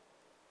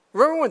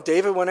 Remember when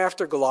David went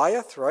after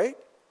Goliath, right?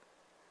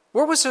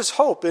 Where was his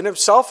hope? In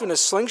himself, in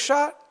his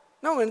slingshot?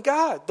 No, in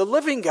God, the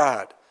living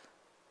God,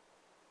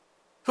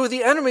 who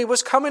the enemy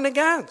was coming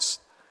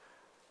against.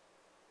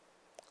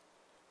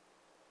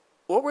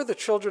 What were the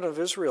children of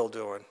Israel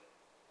doing?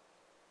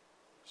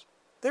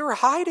 They were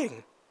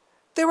hiding.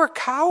 They were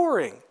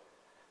cowering.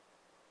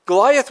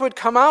 Goliath would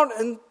come out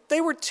and they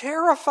were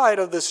terrified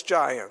of this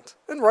giant.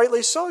 And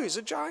rightly so, he's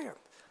a giant.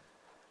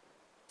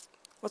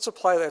 Let's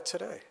apply that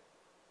today.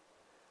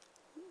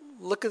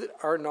 Look at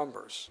our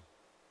numbers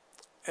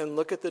and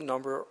look at the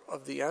number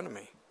of the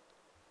enemy.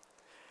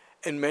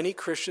 And many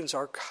Christians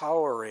are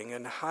cowering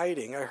and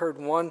hiding. I heard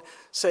one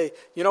say,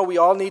 we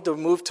all need to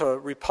move to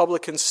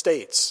Republican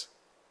states.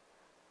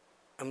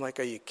 I'm like,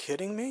 are you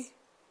kidding me?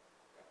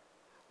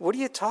 What are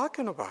you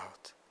talking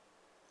about?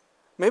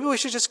 Maybe we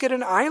should just get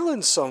an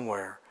island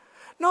somewhere.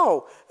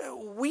 No,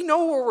 we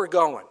know where we're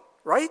going,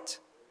 right?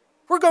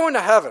 We're going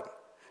to heaven.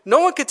 No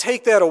one could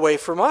take that away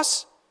from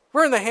us.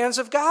 We're in the hands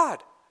of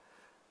God.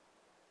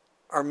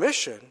 Our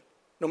mission,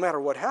 no matter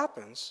what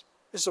happens,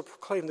 is to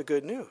proclaim the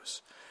good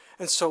news.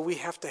 And so we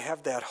have to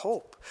have that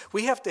hope.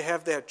 We have to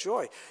have that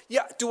joy.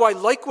 Yeah, do I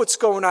like what's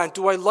going on?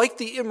 Do I like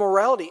the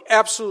immorality?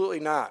 Absolutely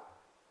not.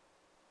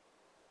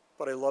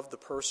 But I love the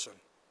person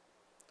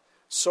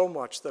so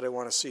much that I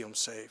want to see him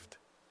saved.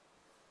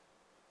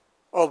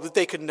 Oh, but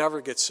they could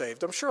never get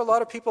saved. I'm sure a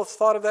lot of people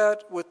thought of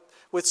that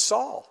with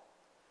Saul,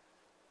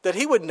 that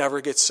he would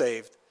never get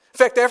saved. In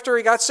fact, after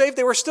he got saved,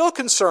 they were still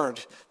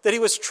concerned that he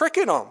was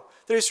tricking them,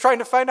 that he was trying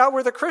to find out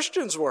where the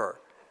Christians were.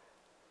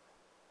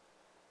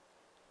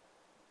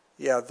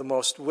 Yeah, the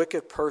most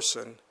wicked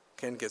person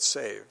can get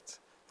saved.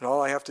 And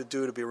all I have to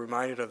do to be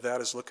reminded of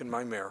that is look in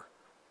my mirror.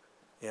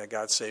 Yeah,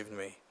 God saved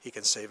me. He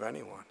can save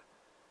anyone.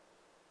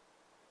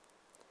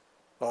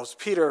 Well, as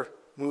Peter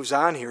moves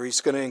on here,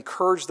 he's going to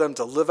encourage them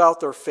to live out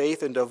their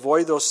faith and to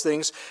avoid those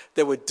things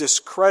that would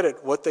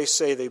discredit what they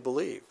say they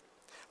believe.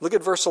 Look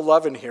at verse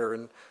 11 here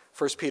in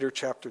 1 Peter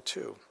chapter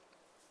 2.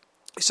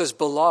 He says,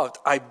 "Beloved,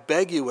 I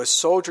beg you as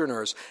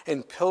sojourners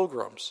and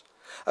pilgrims,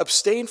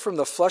 abstain from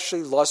the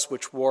fleshly lusts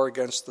which war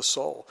against the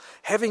soul,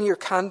 having your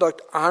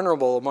conduct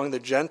honorable among the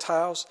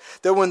Gentiles,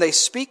 that when they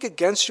speak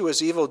against you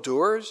as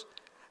evildoers,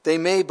 they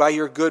may, by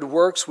your good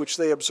works which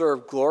they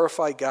observe,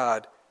 glorify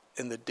God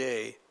in the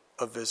day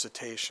of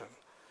visitation."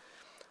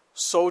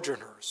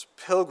 Sojourners,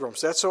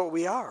 pilgrims, that's what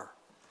we are.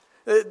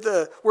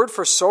 The word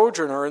for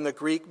sojourner in the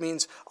Greek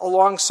means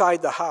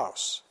alongside the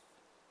house.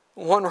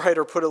 One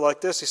writer put it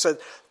like this. He said,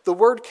 the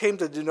word came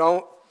to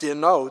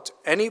denote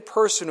any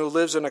person who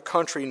lives in a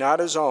country not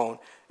his own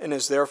and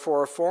is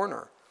therefore a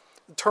foreigner.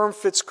 The term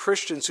fits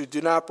Christians who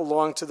do not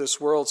belong to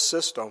this world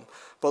system,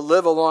 but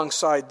live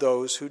alongside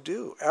those who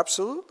do.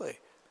 Absolutely.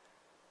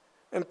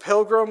 And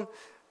pilgrim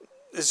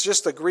is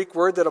just a Greek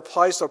word that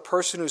applies to a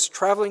person who's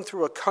traveling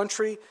through a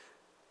country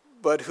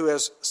but who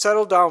has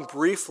settled down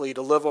briefly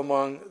to live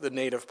among the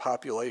native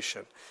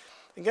population.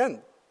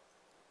 Again,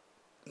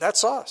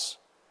 that's us.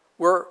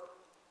 We're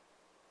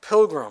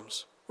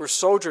pilgrims. We're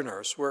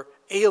sojourners. We're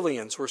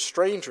aliens. We're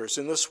strangers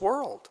in this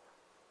world.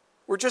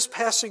 We're just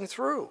passing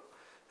through.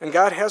 And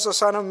God has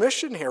us on a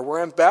mission here.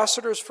 We're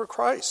ambassadors for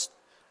Christ.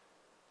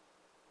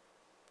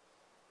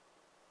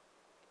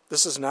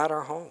 This is not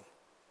our home.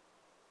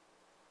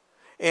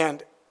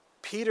 And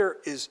Peter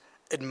is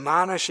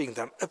admonishing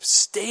them,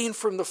 abstain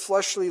from the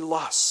fleshly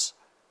lusts,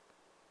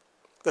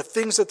 the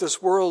things that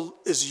this world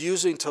is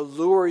using to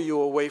lure you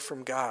away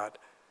from God.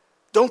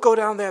 Don't go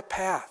down that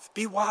path.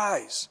 Be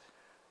wise.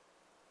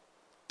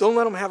 Don't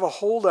let them have a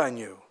hold on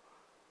you,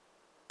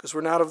 because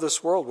we're not of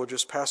this world. We're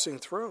just passing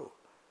through.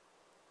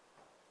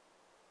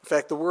 In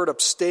fact, the word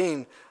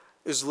abstain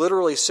is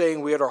literally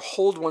saying we are to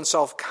hold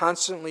oneself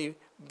constantly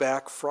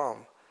back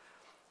from.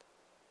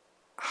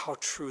 How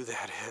true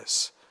that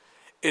is.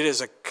 It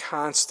is a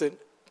constant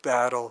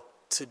battle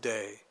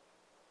today.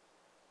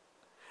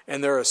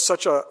 And there is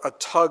such a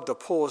tug to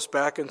pull us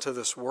back into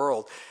this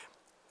world.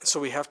 So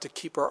we have to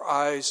keep our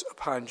eyes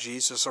upon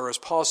Jesus. Or as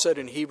Paul said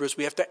in Hebrews,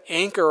 we have to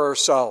anchor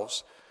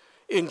ourselves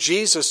in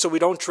Jesus so we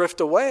don't drift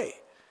away.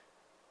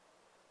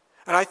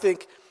 And I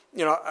think,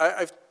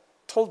 I've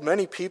told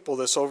many people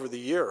this over the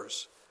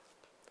years.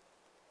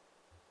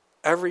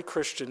 Every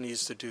Christian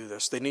needs to do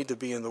this. They need to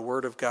be in the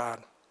Word of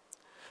God.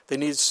 They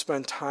need to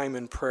spend time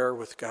in prayer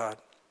with God.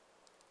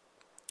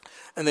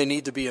 And they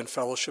need to be in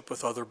fellowship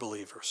with other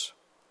believers.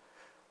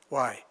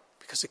 Why?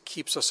 Because it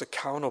keeps us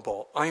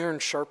accountable. Iron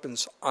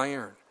sharpens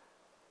iron,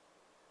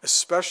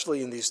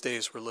 especially in these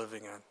days we're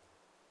living in.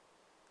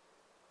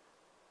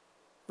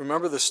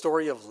 Remember the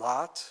story of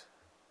Lot,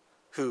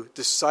 who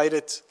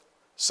decided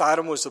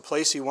Sodom was the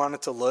place he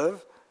wanted to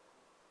live?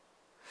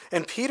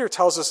 And Peter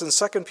tells us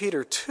in 2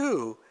 Peter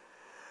 2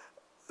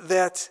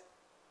 that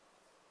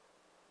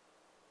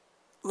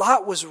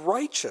Lot was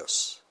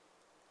righteous.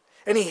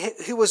 And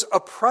he was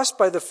oppressed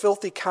by the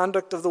filthy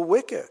conduct of the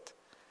wicked.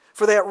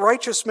 For that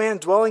righteous man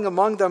dwelling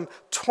among them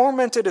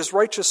tormented his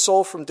righteous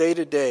soul from day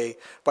to day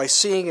by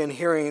seeing and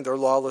hearing their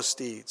lawless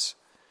deeds.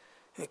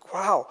 You think,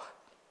 wow,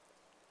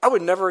 I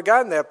would never have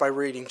gotten that by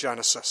reading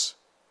Genesis.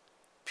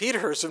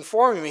 Peter is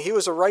informing me he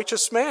was a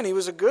righteous man. He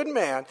was a good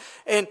man.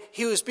 And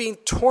he was being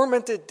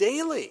tormented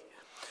daily.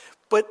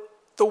 But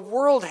the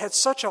world had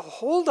such a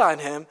hold on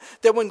him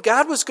that when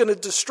God was going to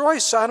destroy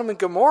Sodom and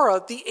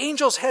Gomorrah, the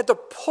angels had to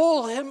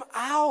pull him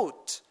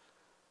out.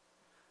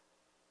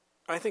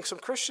 I think some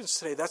Christians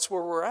today, that's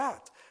where we're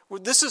at.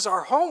 This is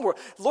our home.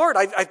 Lord,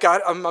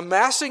 I'm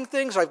amassing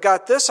things. I've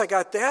got this, I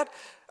got that.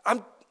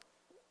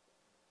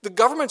 The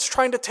government's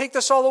trying to take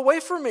this all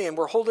away from me, and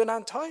we're holding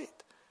on tight.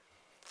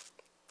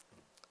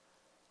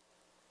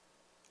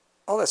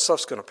 All that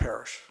stuff's going to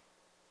perish.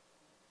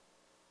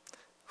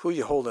 Who are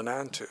you holding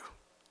on to?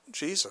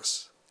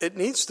 Jesus. It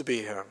needs to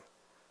be him.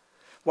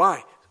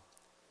 Why?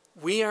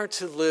 We are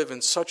to live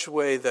in such a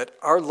way that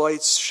our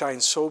lights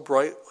shine so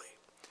brightly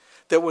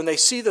that when they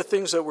see the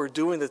things that we're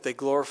doing, that they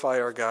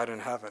glorify our God in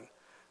heaven.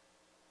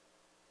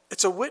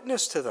 It's a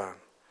witness to them.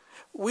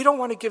 We don't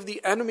want to give the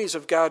enemies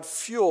of God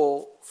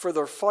fuel for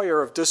their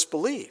fire of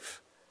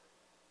disbelief.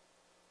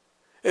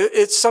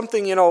 It's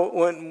something,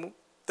 when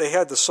they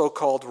had the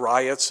so-called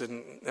riots,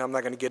 and I'm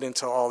not going to get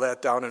into all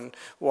that down in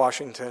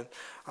Washington,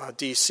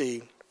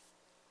 D.C.,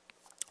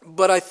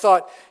 but I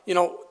thought,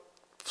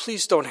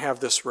 please don't have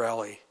this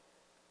rally,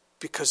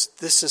 because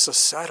this is a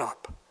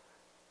setup.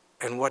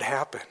 And what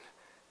happened?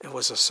 It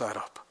was a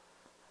setup.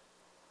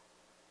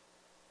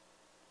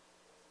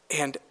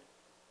 And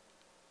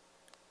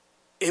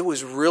it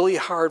was really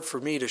hard for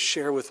me to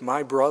share with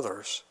my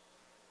brothers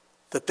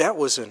that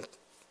wasn't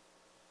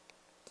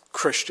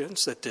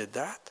Christians that did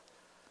that.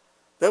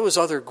 That was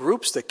other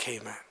groups that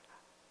came in.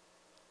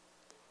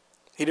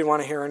 He didn't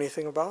want to hear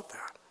anything about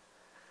that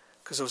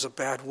because it was a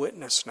bad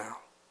witness now.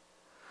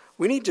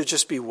 We need to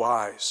just be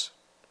wise.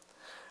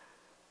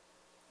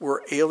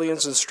 We're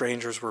aliens and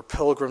strangers. We're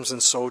pilgrims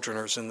and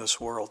sojourners in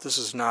this world. This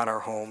is not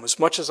our home. As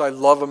much as I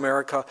love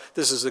America,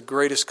 this is the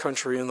greatest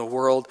country in the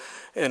world.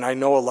 And I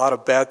know a lot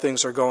of bad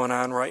things are going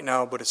on right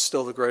now, but it's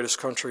still the greatest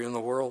country in the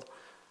world.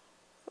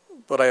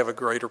 But I have a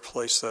greater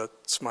place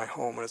that's my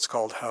home, and it's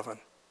called heaven.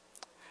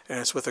 And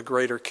it's with a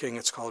greater king.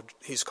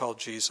 He's called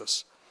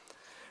Jesus.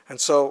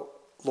 And so,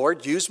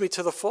 Lord, use me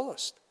to the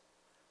fullest.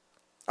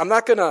 I'm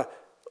not going to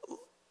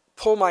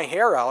pull my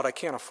hair out. I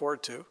can't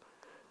afford to.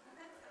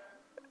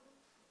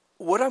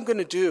 What I'm going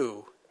to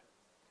do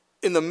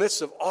in the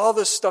midst of all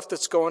this stuff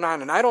that's going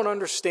on, and I don't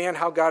understand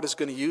how God is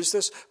going to use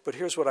this, but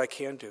here's what I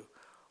can do.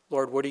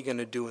 Lord, what are you going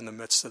to do in the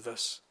midst of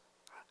this?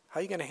 How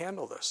are you going to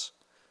handle this?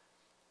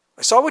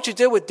 I saw what you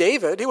did with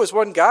David. He was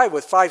one guy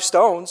with 5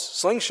 stones,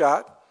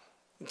 slingshot,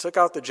 and took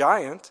out the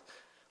giant,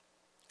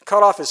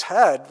 cut off his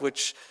head,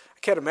 which I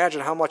can't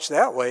imagine how much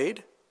that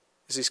weighed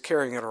as he's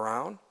carrying it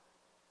around.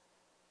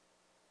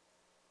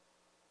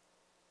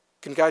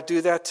 Can God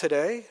do that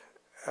today?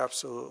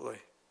 Absolutely.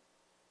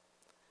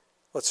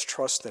 Let's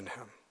trust in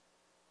him.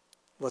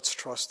 Let's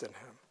trust in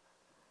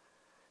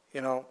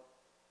him.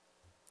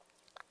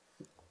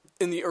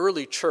 In the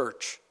early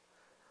church,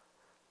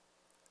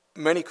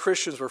 many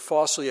Christians were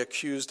falsely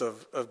accused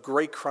of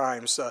great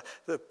crimes.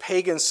 The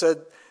pagans said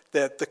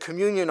that the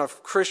communion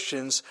of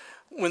Christians,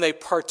 when they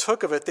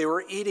partook of it, they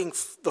were eating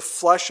the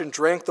flesh and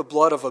drank the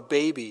blood of a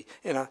baby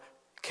in a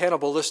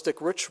cannibalistic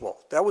ritual.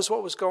 That was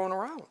what was going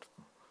around.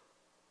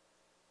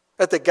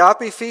 At the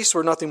Agape feast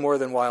were nothing more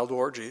than wild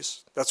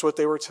orgies. That's what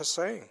they were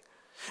saying.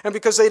 And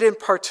because they didn't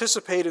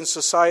participate in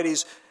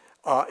society's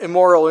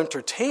immoral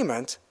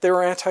entertainment, they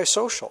were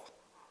antisocial.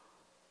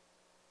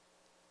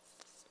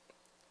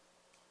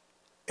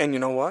 And you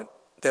know what?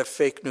 That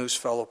fake news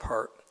fell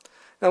apart.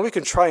 Now we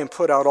can try and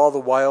put out all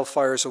the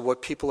wildfires of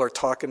what people are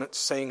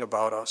saying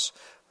about us,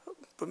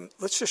 but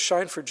let's just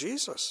shine for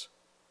Jesus.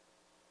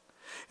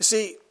 You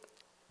see,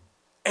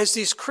 as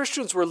these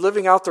Christians were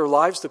living out their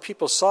lives, the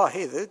people saw,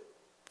 hey,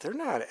 they're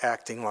not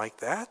acting like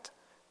that.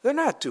 They're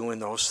not doing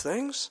those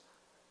things.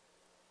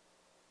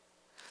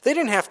 They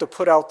didn't have to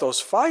put out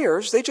those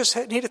fires. They just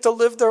needed to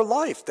live their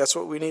life. That's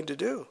what we need to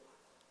do.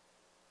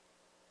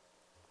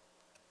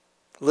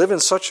 Live in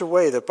such a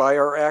way that by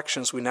our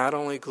actions we not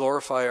only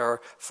glorify our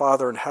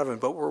Father in heaven,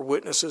 but we're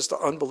witnesses to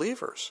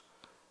unbelievers.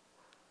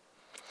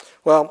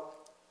 Well,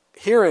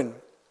 here in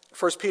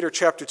 1 Peter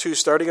chapter 2,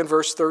 starting in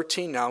verse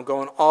 13 now,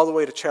 going all the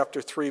way to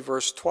chapter 3,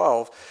 verse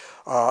 12,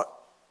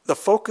 the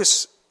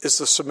focus is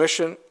the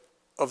submission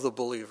of the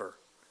believer.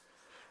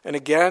 And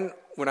again,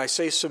 when I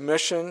say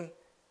submission,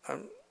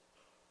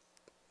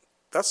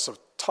 that's a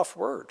tough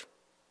word,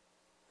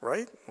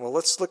 right? Well,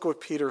 let's look what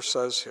Peter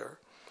says here.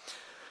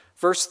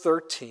 Verse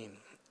 13,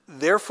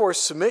 therefore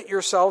submit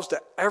yourselves to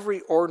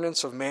every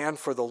ordinance of man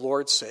for the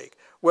Lord's sake,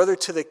 whether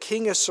to the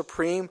king as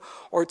supreme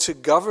or to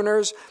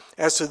governors,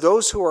 as to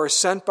those who are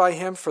sent by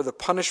him for the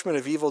punishment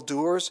of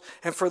evildoers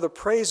and for the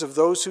praise of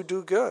those who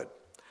do good.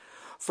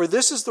 For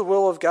this is the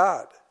will of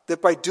God, that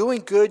by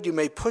doing good you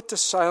may put to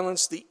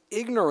silence the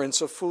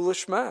ignorance of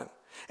foolish men,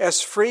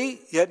 as free,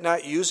 yet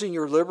not using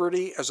your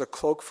liberty as a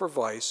cloak for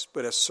vice,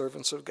 but as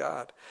servants of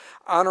God.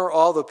 Honor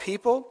all the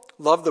people,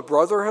 love the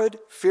brotherhood,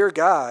 fear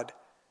God,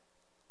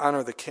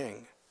 honor the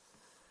king.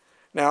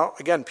 Now,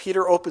 again,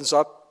 Peter opens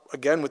up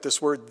again with this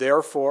word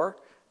therefore,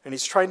 and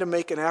he's trying to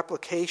make an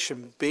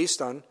application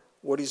based on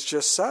what he's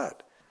just said.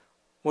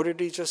 What did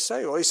he just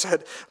say? Well, he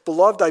said,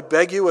 beloved, I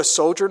beg you as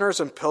sojourners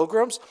and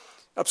pilgrims,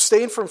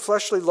 abstain from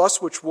fleshly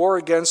lusts which war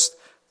against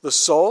the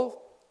soul,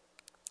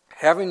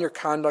 having your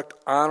conduct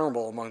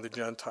honorable among the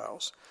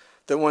Gentiles,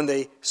 that when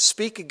they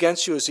speak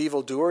against you as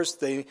evildoers,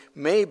 they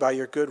may, by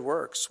your good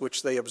works,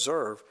 which they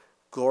observe,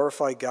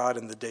 glorify God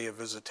in the day of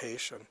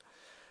visitation.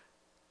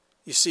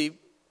 You see,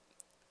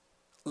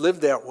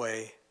 live that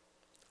way,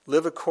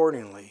 live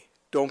accordingly,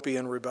 don't be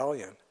in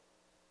rebellion.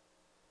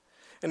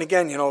 And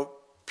again,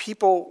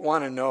 people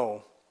want to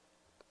know,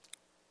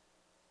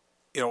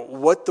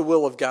 what the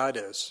will of God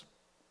is.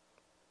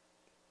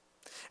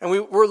 And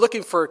we're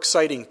looking for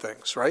exciting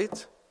things,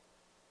 right?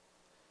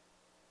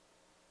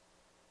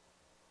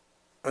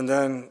 And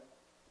then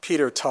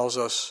Peter tells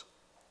us,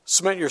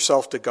 submit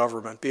yourself to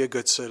government, be a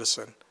good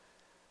citizen.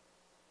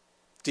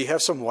 Do you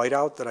have some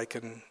whiteout that I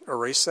can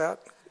erase that?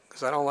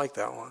 Because I don't like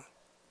that one.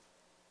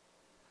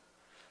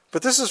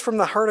 But this is from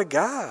the heart of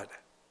God.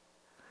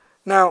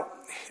 Now,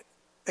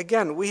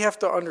 again, we have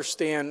to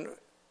understand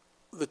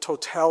the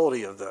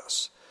totality of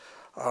this.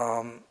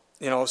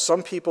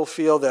 Some people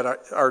feel that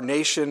our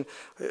nation,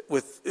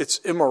 with its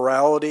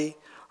immorality,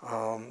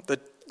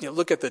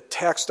 look at the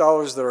tax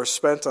dollars that are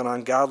spent on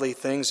ungodly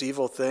things,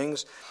 evil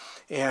things,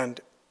 and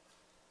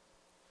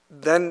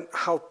then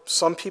how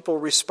some people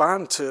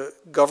respond to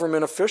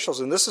government officials.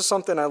 And this is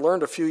something I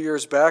learned a few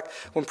years back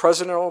when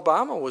President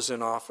Obama was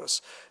in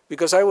office,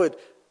 because I would,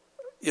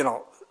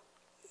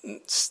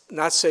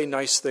 not say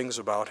nice things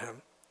about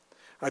him.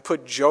 I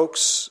put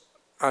jokes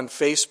on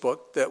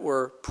Facebook that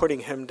were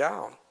putting him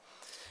down.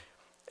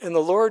 And the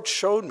Lord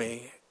showed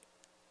me,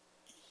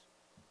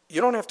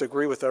 you don't have to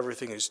agree with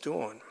everything he's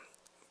doing,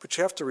 but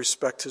you have to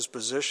respect his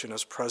position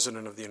as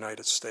President of the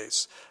United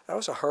States. That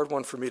was a hard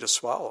one for me to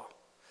swallow,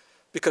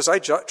 because I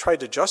tried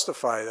to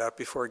justify that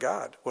before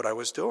God, what I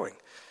was doing.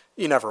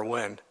 You never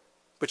win,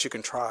 but you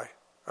can try.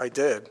 I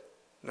did,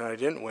 and I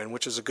didn't win,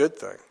 which is a good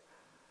thing.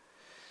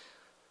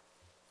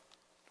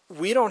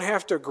 We don't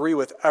have to agree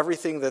with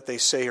everything that they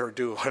say or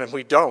do, and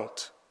we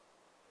don't.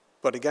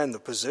 But again, the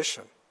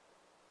position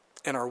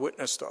and our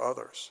witness to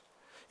others.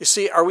 You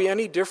see, are we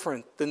any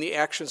different than the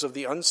actions of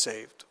the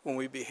unsaved when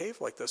we behave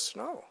like this?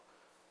 No.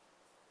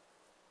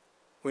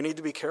 We need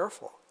to be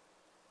careful.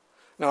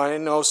 Now, I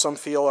know some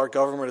feel our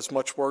government is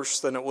much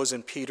worse than it was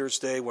in Peter's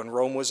day when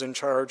Rome was in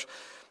charge.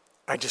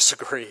 I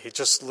disagree.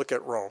 Just look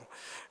at Rome.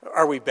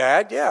 Are we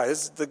bad? Yeah,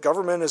 the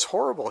government is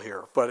horrible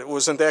here, but it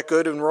wasn't that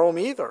good in Rome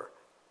either.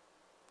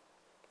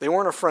 They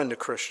weren't a friend to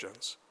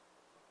Christians.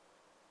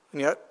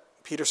 And yet,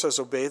 Peter says,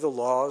 obey the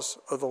laws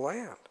of the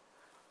land.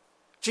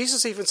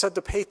 Jesus even said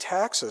to pay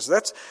taxes.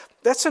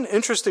 That's an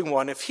interesting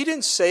one. If he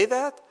didn't say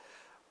that,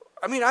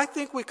 I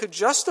think we could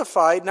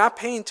justify not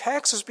paying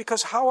taxes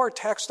because how our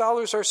tax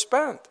dollars are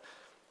spent.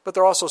 But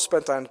they're also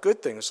spent on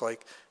good things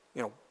like,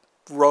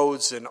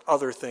 roads and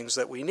other things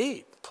that we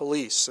need,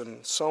 police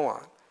and so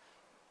on.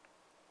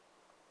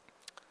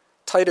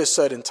 Paul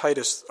said in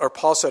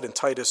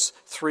Titus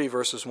 3,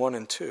 verses 1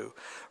 and 2,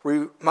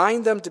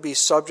 remind them to be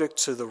subject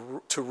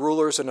to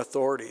rulers and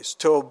authorities,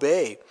 to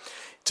obey,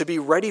 to be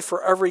ready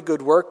for every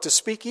good work, to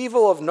speak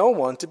evil of no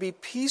one, to be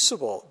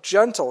peaceable,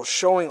 gentle,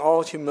 showing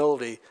all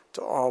humility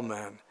to all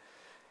men.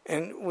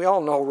 And we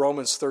all know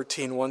Romans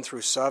 13, 1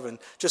 through 7,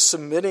 just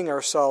submitting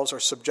ourselves or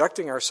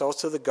subjecting ourselves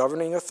to the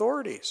governing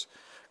authorities.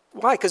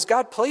 Why? Because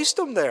God placed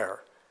them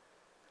there.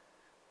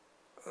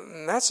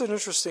 And that's an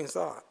interesting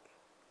thought.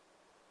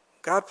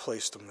 God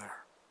placed them there.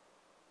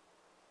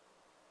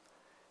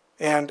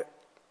 And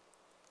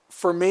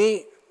for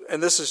me,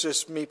 and this is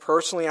just me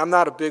personally, I'm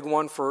not a big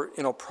one for,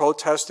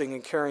 protesting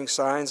and carrying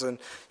signs and,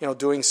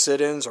 doing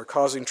sit-ins or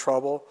causing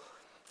trouble.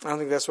 I don't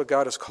think that's what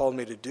God has called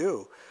me to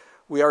do.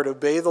 We are to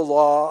obey the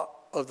law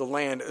of the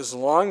land as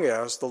long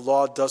as the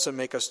law doesn't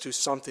make us do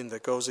something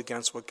that goes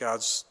against what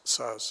God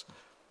says.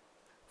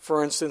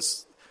 For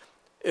instance,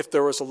 if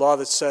there was a law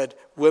that said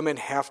women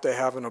have to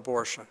have an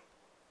abortion,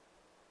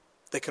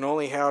 they can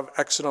only have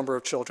X number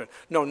of children.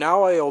 No,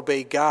 now I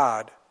obey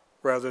God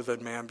rather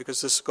than man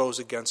because this goes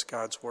against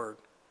God's word.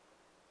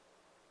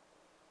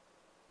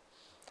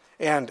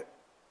 And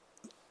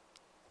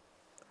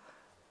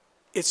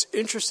it's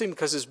interesting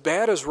because as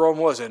bad as Rome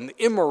was, and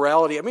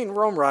immorality,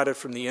 Rome rotted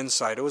from the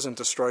inside. It wasn't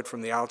destroyed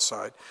from the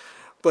outside.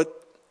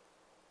 But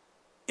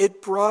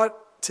it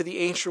brought to the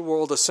ancient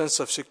world a sense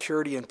of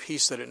security and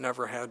peace that it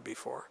never had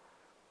before.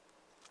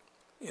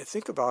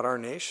 Think about our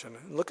nation.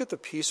 Look at the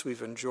peace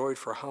we've enjoyed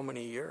for how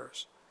many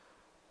years.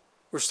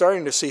 We're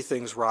starting to see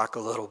things rock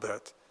a little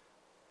bit.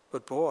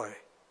 But boy,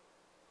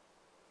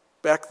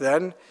 back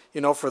then,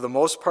 for the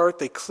most part,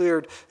 they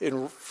cleared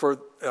in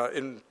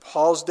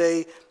Paul's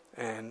day,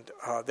 and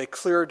they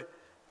cleared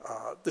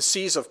the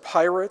seas of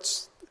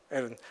pirates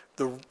and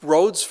the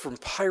roads from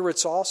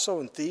pirates also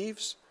and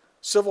thieves.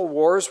 Civil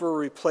wars were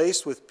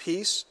replaced with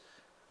peace.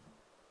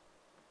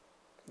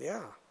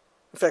 Yeah.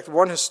 In fact,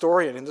 one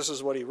historian, and this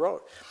is what he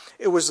wrote,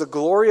 it was the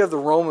glory of the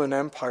Roman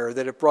Empire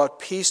that it brought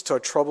peace to a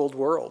troubled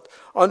world.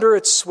 Under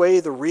its sway,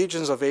 the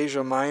regions of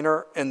Asia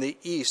Minor and the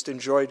East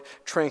enjoyed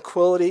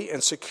tranquility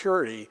and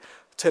security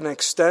to an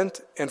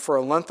extent and for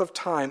a length of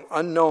time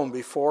unknown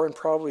before and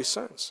probably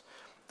since.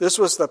 This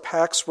was the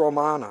Pax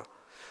Romana.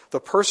 The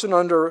person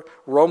under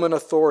Roman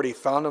authority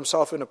found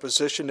himself in a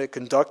position to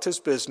conduct his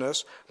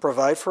business,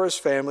 provide for his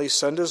family,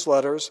 send his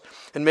letters,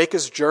 and make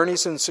his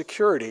journeys in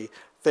security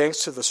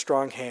thanks to the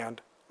strong hand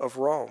of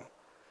Rome.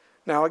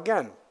 Now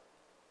again,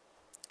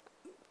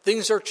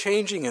 things are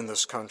changing in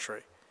this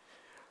country.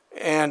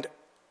 And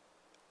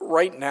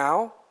right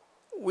now,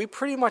 we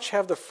pretty much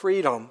have the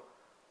freedom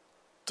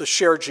to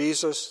share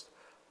Jesus,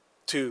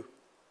 to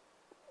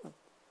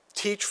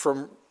teach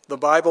from the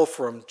Bible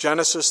from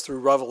Genesis through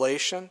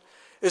Revelation.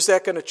 Is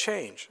that going to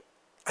change?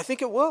 I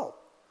think it will.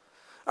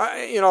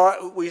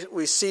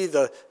 We see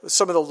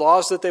some of the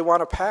laws that they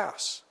want to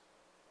pass.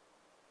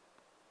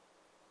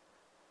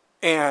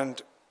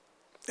 And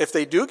if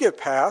they do get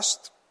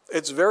passed,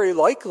 it's very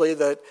likely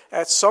that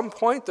at some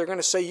point they're going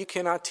to say you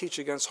cannot teach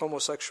against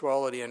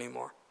homosexuality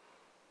anymore.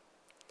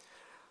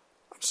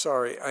 I'm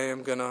sorry, I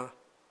am going to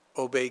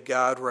obey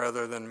God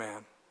rather than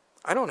man.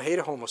 I don't hate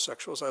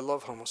homosexuals. I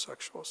love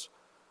homosexuals.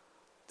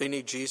 They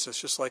need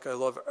Jesus just like I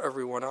love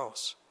everyone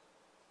else.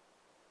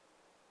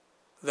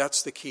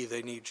 That's the key.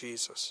 They need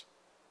Jesus.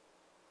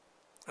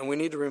 And we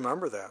need to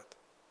remember that.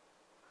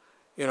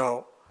 You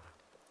know,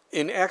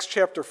 in Acts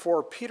chapter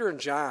 4, Peter and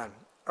John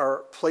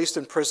are placed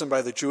in prison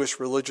by the Jewish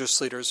religious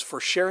leaders for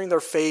sharing their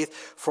faith,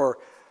 for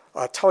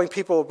telling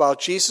people about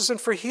Jesus, and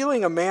for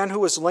healing a man who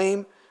was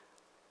lame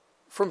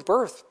from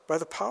birth by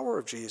the power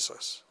of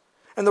Jesus.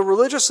 And the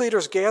religious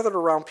leaders gathered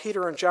around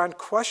Peter and John,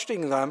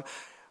 questioning them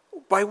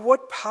by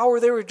what power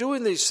they were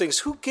doing these things.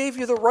 Who gave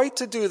you the right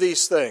to do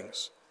these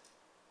things?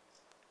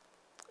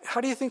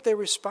 How do you think they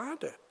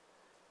responded?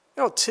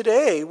 You know,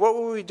 today, what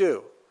would we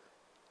do?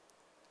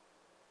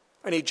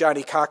 I need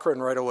Johnny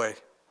Cochran right away.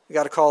 You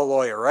got to call a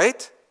lawyer,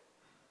 right?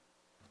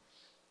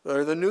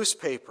 There are the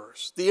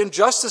newspapers. The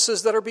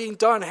injustices that are being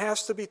done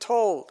has to be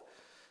told.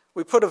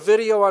 We put a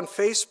video on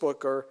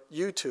Facebook or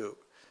YouTube.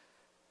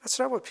 That's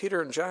not what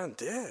Peter and John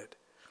did.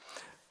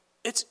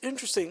 It's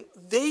interesting.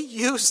 They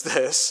used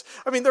this.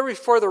 I mean, they're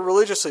before the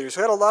religious leaders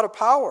who had a lot of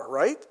power,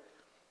 right?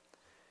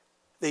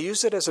 They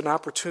used it as an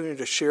opportunity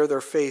to share their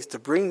faith, to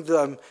bring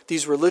them,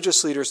 these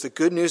religious leaders, the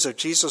good news of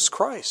Jesus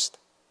Christ.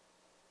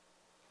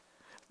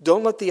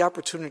 Don't let the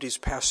opportunities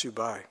pass you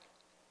by.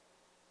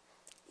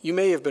 You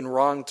may have been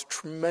wronged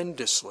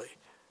tremendously,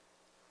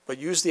 but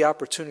use the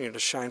opportunity to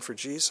shine for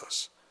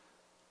Jesus.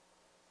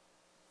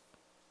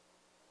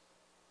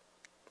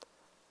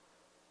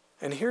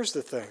 And here's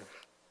the thing.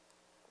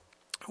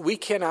 We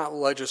cannot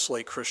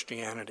legislate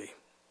Christianity.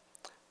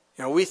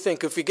 You know, we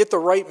think if we get the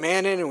right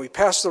man in and we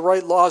pass the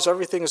right laws,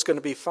 everything is going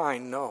to be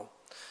fine. No.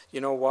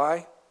 You know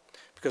why?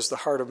 Because the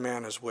heart of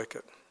man is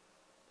wicked.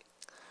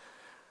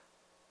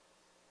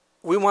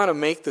 We want to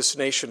make this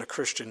nation a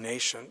Christian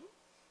nation.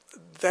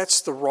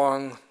 That's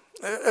putting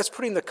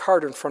the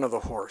cart in front of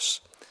the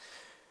horse.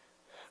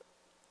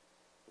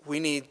 We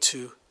need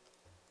to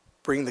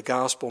bring the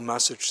gospel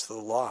message to the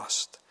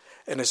lost.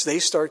 And as they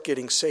start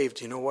getting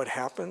saved, you know what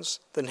happens?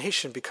 The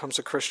nation becomes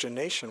a Christian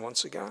nation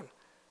once again.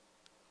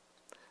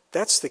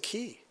 That's the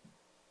key.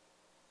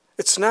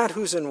 It's not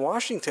who's in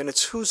Washington,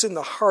 it's who's in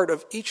the heart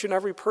of each and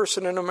every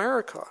person in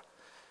America.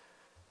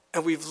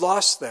 And we've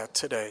lost that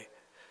today.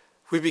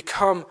 We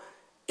become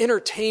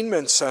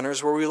entertainment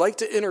centers where we like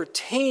to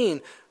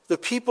entertain the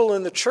people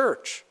in the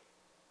church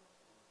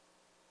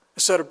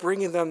instead of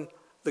bringing them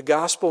the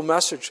gospel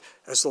message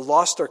as the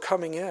lost are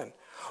coming in.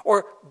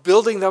 Or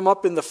building them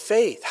up in the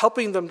faith,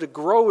 helping them to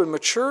grow and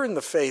mature in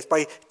the faith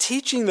by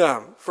teaching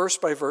them verse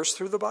by verse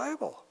through the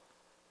Bible.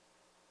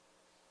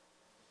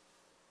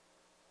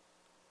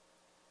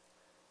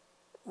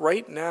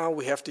 Right now,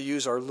 we have to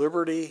use our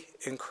liberty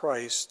in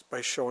Christ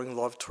by showing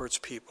love towards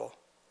people.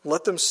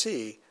 Let them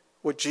see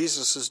what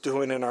Jesus is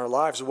doing in our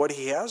lives, what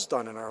he has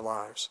done in our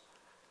lives.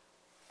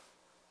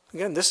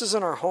 Again, this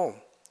isn't our home.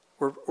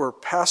 We're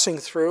passing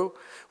through.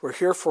 We're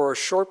here for a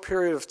short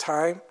period of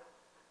time.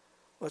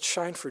 Let's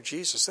shine for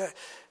Jesus.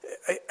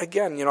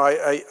 Again, you know,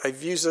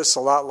 I've used this a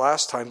lot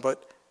last time,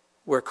 but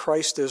where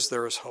Christ is,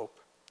 there is hope.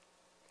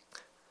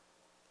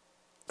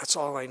 That's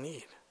all I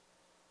need.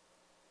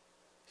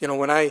 You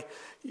know,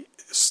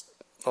 it's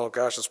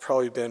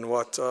probably been,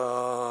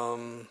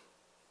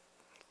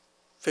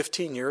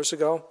 15 years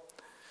ago?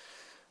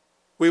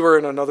 We were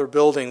in another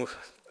building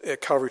at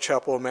Calvary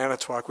Chapel in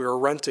Manitowoc. We were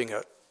renting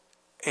it.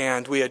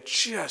 And we had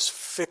just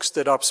fixed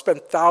it up,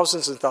 spent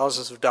thousands and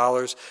thousands of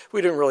dollars.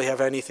 We didn't really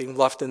have anything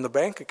left in the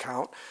bank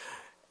account.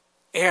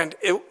 And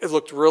it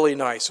looked really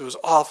nice. It was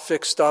all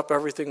fixed up.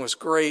 Everything was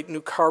great. New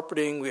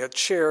carpeting. We had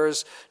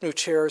new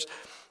chairs.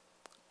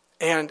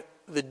 And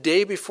the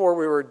day before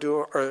we were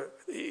doing, or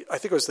I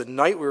think it was the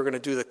night we were going to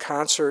do the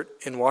concert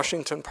in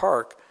Washington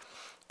Park,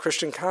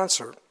 Christian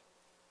concert,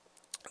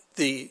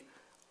 the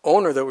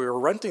owner that we were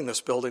renting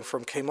this building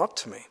from came up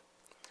to me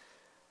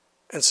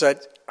and said,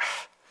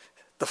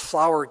 the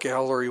Flower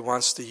Gallery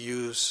wants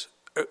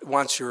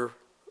your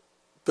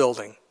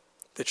building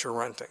that you're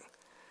renting.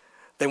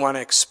 They want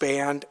to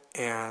expand.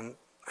 And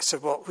I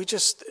said, well, we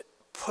just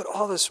put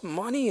all this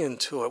money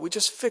into it. We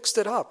just fixed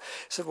it up.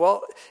 I said,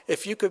 well,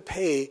 if you could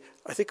pay,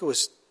 I think it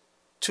was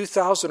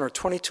 $2,000 or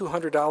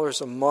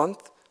 $2,200 a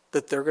month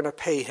that they're going to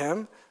pay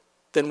him,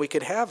 then we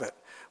could have it.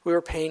 We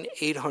were paying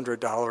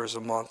 $800 a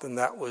month, and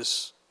that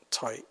was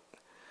tight.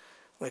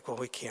 Like, well,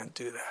 we can't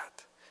do that.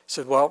 He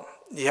said, well,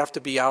 you have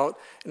to be out,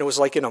 and it was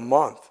like in a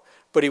month.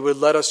 But he would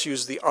let us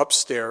use the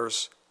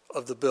upstairs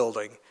of the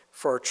building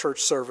for our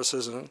church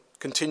services and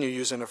continue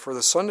using it for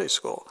the Sunday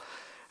school.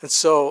 And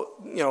so,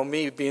 you know,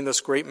 me being this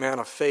great man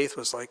of faith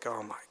was like,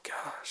 oh my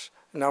gosh,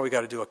 now we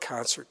got to do a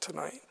concert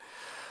tonight.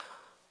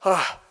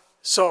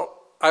 So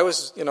I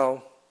was,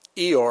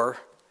 Eeyore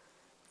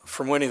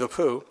from Winnie the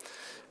Pooh,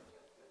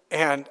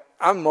 and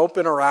I'm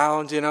moping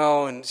around,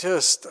 and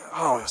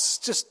it's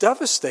just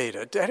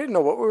devastated. I didn't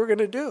know what we were going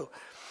to do.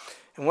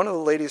 And one of the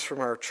ladies from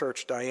our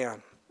church,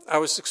 Diane, I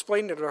was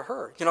explaining to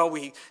her,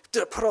 we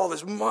put all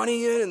this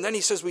money in, and then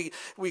he says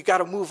we got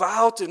to move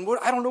out, and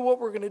I don't know what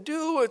we're going to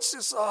do. It's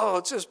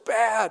just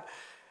bad.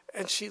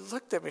 And she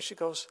looked at me, she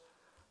goes,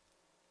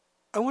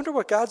 I wonder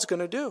what God's going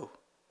to do.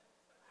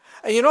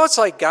 And it's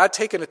like God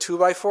taking a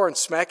 2x4 and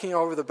smacking you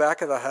over the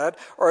back of the head,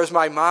 or as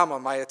my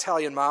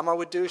Italian mama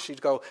would do,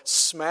 she'd go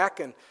smack,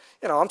 and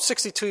I'm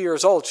 62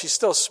 years old, she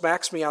still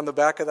smacks me on the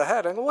back of the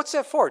head. I go, what's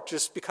that for?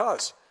 Just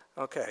because.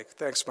 Okay,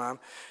 thanks, Mom.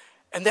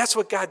 And that's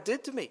what God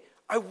did to me.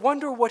 I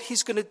wonder what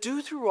he's going to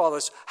do through all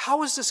this.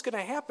 How is this going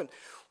to happen?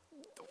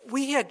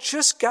 We had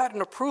just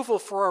gotten approval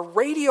for a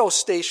radio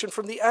station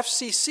from the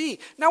FCC.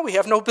 Now we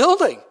have no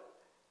building.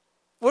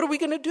 What are we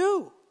going to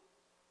do?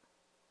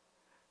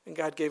 And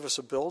God gave us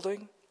a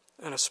building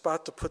and a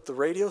spot to put the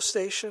radio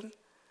station.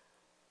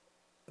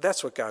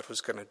 That's what God was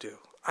going to do.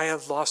 I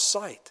had lost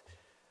sight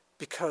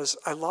because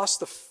I lost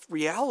the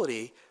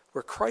reality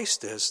where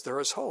Christ is, there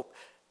is hope.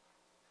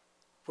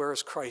 Where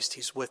is Christ?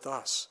 He's with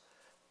us.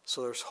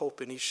 So there's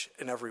hope in each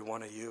and every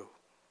one of you.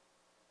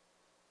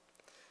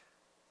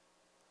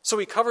 So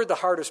we covered the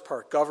hardest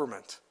part,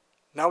 government.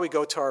 Now we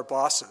go to our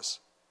bosses.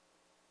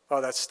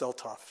 Oh, that's still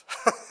tough.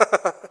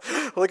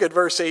 Look at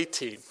verse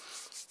 18.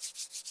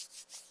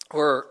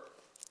 Where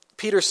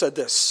Peter said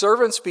this,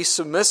 servants, be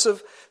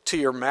submissive to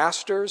your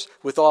masters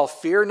with all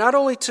fear, not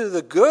only to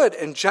the good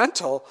and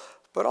gentle,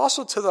 but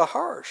also to the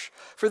harsh.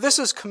 For this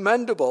is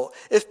commendable,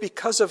 if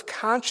because of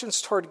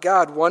conscience toward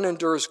God one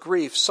endures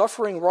grief,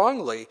 suffering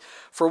wrongly.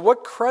 For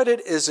what credit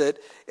is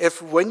it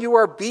if when you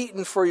are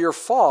beaten for your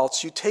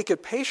faults, you take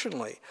it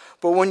patiently?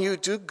 But when you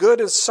do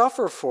good and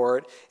suffer for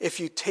it, if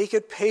you take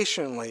it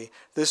patiently,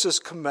 this is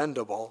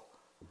commendable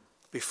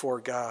before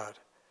God.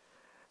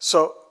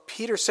 So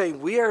Peter's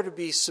saying we are to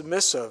be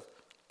submissive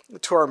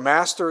to our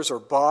masters or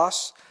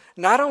boss,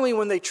 not only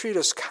when they treat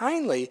us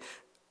kindly,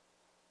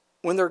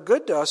 when they're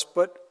good to us,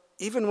 but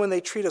even when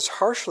they treat us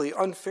harshly,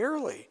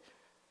 unfairly.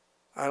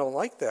 I don't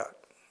like that.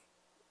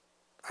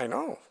 I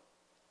know.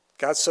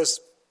 God says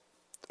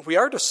we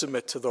are to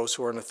submit to those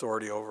who are in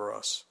authority over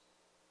us.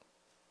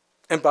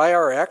 And by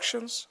our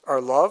actions, our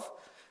love,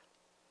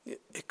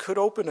 it could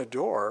open a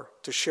door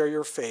to share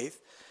your faith,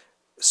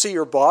 see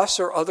your boss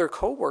or other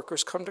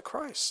co-workers come to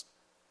Christ.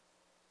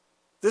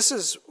 This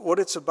is what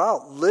it's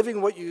about, living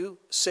what you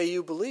say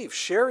you believe,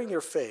 sharing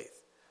your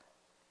faith.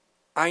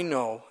 I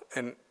know,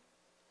 and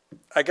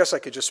I guess I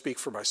could just speak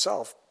for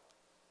myself.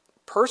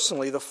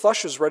 Personally, the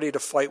flesh is ready to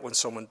fight when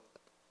someone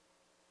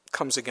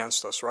comes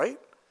against us, right?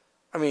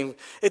 I mean,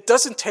 it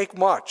doesn't take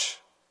much,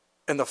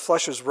 and the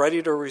flesh is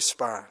ready to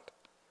respond.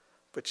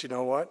 But you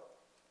know what?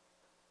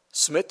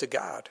 Submit to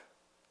God,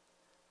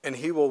 and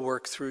he will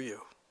work through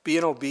you. Be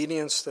in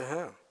obedience to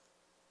him.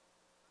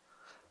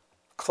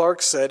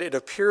 Clark said, it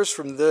appears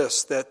from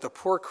this that the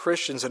poor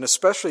Christians, and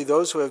especially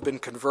those who have been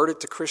converted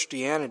to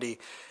Christianity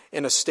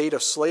in a state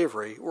of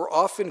slavery, were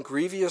often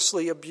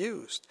grievously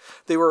abused.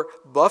 They were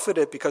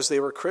buffeted because they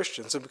were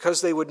Christians and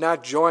because they would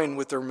not join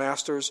with their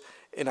masters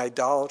in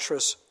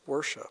idolatrous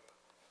worship.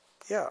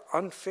 Yeah,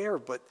 unfair,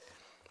 but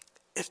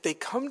if they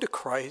come to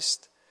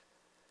Christ,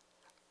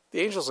 the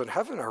angels in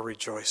heaven are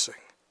rejoicing.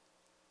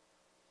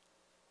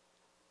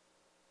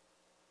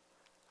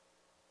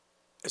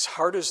 As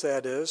hard as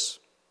that is,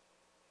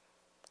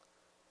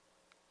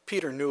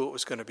 Peter knew it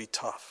was going to be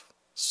tough.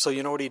 So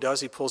you know what he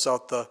does? He pulls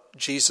out the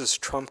Jesus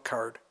trump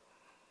card.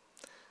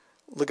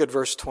 Look at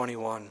verse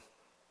 21.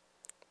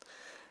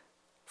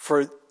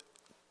 For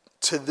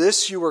to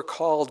this you were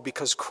called,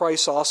 because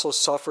Christ also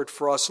suffered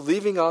for us,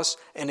 leaving us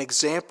an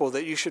example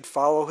that you should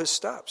follow his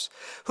steps,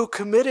 who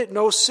committed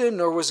no sin,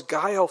 nor was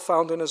guile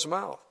found in his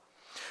mouth,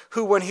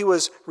 who when he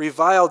was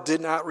reviled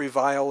did not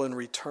revile in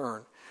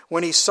return.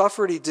 When he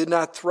suffered, he did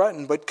not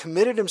threaten, but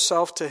committed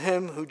himself to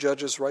him who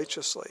judges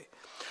righteously,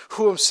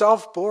 who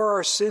himself bore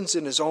our sins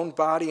in his own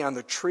body on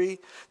the tree,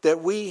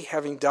 that we,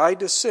 having died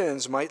to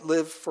sins, might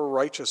live for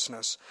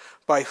righteousness,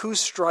 by whose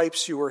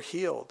stripes you were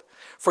healed.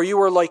 For you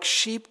were like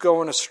sheep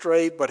going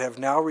astray, but have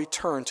now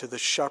returned to the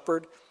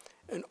shepherd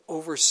and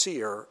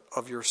overseer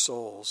of your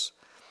souls.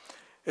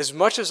 As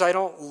much as I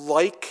don't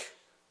like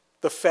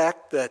the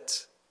fact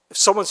that if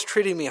someone's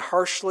treating me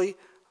harshly,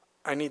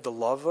 I need to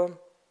love them.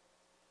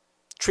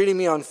 Treating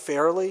me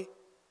unfairly,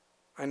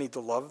 I need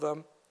to love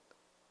them.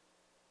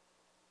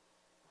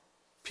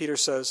 Peter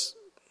says,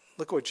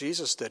 look what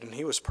Jesus did, and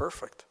he was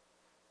perfect.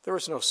 There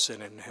was no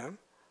sin in him.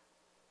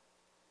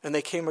 And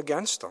they came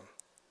against him.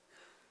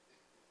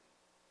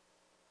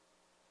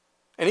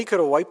 And he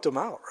could have wiped them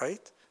out,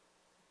 right?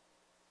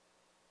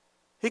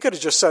 He could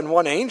have just sent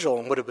one angel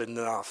and would have been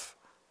enough.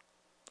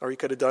 Or he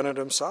could have done it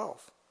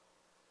himself.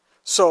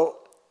 So,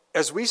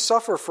 as we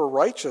suffer for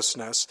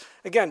righteousness,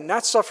 again,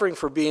 not suffering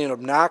for being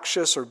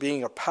obnoxious or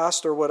being a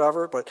pest or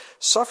whatever, but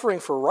suffering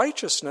for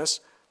righteousness,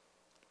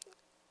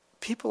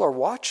 people are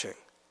watching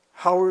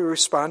how we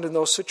respond in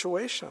those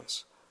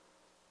situations.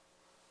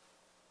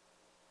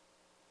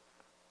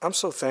 I'm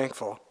so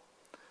thankful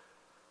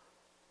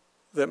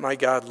that my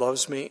God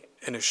loves me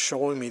and is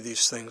showing me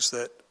these things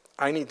that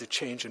I need to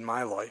change in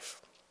my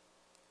life.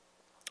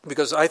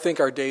 Because I think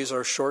our days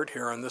are short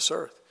here on this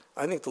earth.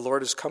 I think the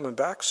Lord is coming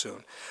back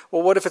soon.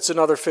 Well, what if it's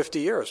another 50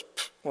 years?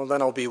 Well,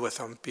 then I'll be with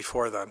him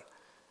before then.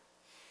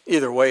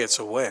 Either way, it's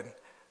a win.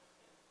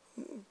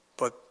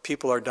 But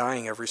people are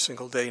dying every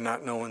single day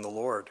not knowing the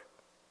Lord.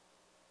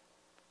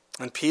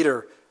 And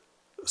Peter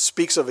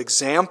speaks of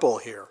example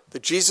here,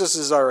 that Jesus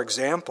is our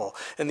example.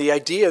 And the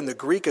idea in the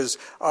Greek is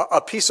a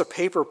piece of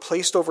paper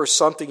placed over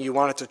something you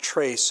want it to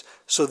trace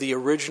so the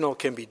original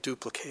can be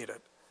duplicated.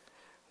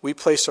 We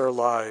place our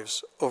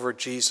lives over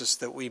Jesus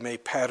that we may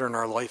pattern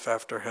our life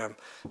after him.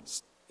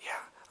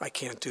 Yeah, I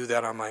can't do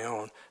that on my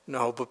own.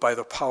 No, but by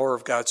the power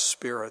of God's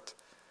Spirit,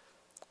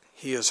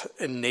 he is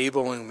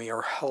enabling me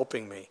or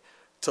helping me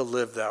to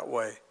live that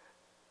way.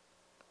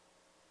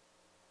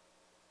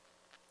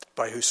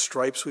 By whose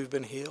stripes we've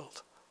been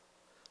healed.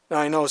 Now,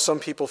 I know some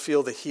people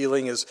feel the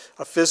healing is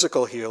a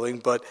physical healing,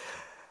 but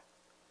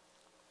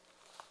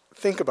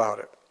think about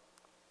it.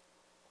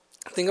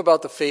 Think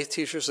about the faith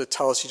teachers that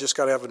tell us you just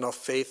got to have enough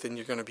faith and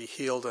you're going to be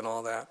healed and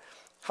all that.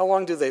 How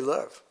long do they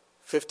live?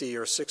 50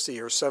 years, 60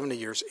 years, 70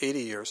 years,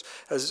 80 years.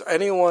 Has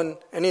any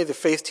of the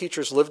faith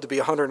teachers lived to be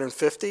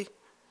 150?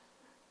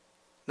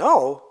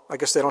 No, I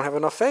guess they don't have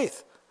enough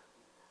faith.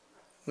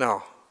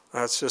 No,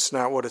 that's just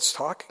not what it's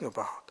talking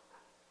about.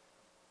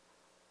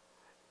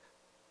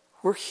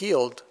 We're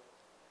healed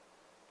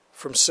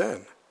from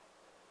sin.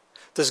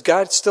 Does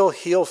God still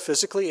heal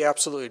physically? He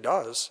absolutely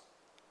does.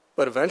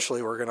 But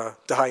eventually we're going to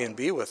die and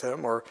be with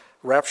him or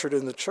raptured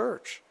in the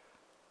church.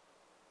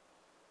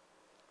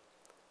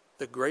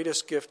 The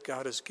greatest gift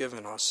God has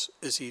given us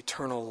is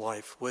eternal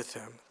life with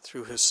him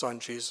through his Son,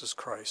 Jesus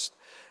Christ.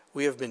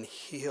 We have been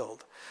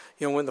healed.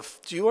 You know,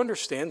 do you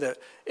understand that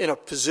in a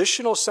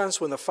positional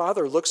sense, when the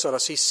Father looks at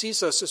us, he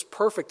sees us as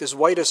perfect, as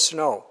white as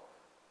snow.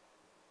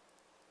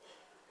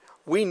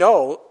 We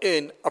know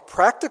in a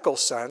practical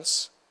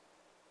sense,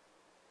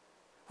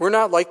 we're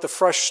not like the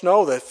fresh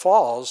snow that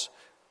falls.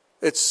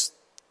 It's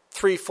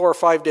 3, 4,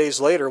 5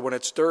 days later when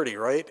it's dirty,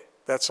 right?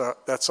 That's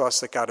us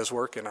that God is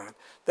working on.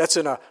 That's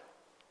in a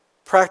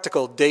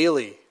practical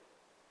daily.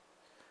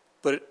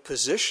 But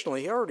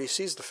positionally, he already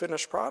sees the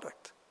finished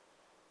product.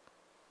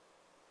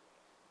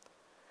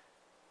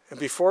 And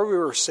before we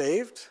were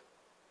saved,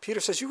 Peter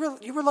says, you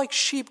were like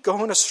sheep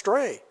going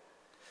astray,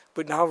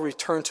 but now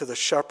return to the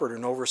shepherd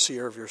and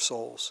overseer of your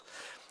souls.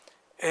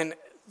 And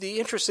the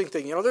interesting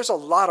thing, there's a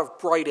lot of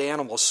bright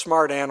animals,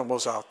 smart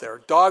animals out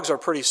there. Dogs are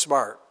pretty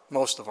smart.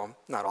 Most of them,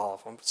 not all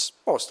of them, but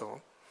most of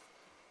them.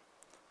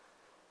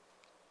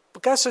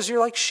 But God says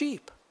you're like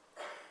sheep.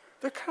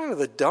 They're kind of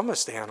the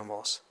dumbest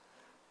animals.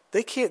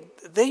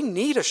 They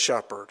need a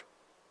shepherd.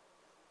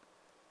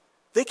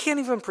 They can't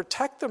even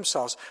protect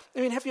themselves.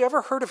 I mean, have you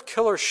ever heard of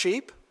killer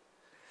sheep?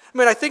 I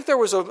mean, I think there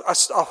was a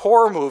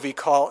horror movie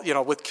called,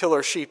 with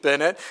killer sheep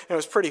in it, and it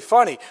was pretty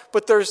funny.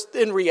 But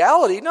in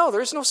reality,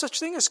 there's no such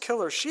thing as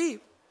killer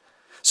sheep.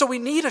 So we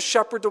need a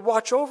shepherd to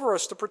watch over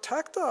us, to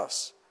protect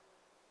us.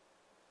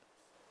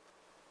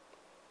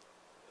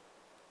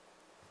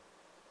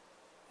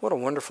 What a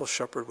wonderful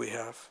shepherd we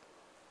have.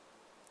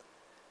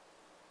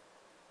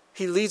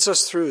 He leads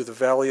us through the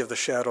valley of the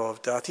shadow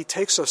of death. He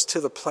takes us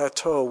to the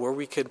plateau where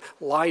we can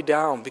lie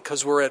down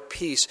because we're at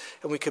peace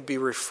and we can be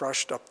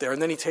refreshed up there. And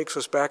then he takes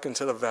us back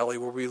into the valley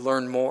where we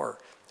learn more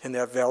in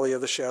that valley of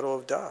the shadow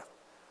of death.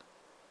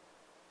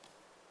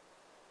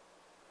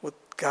 What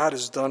God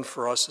has done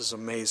for us is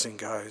amazing,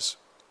 guys.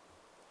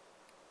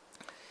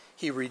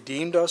 He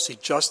redeemed us. He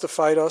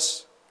justified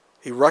us.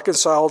 He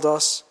reconciled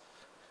us.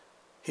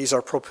 He's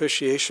our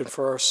propitiation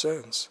for our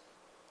sins.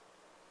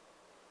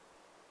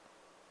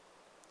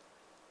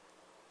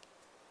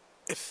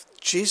 If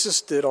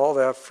Jesus did all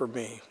that for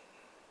me,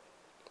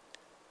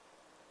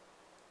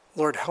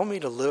 Lord, help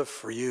me to live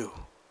for you,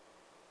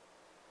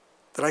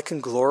 that I can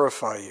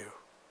glorify you.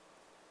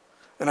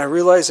 And I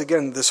realize,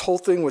 again, this whole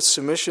thing with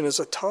submission is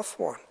a tough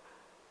one.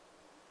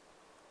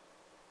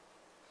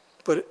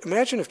 But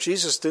imagine if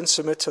Jesus didn't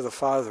submit to the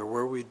Father,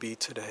 where we'd be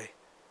today,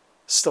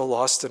 still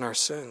lost in our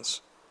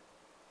sins.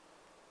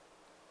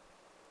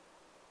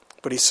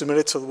 But he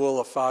submitted to the will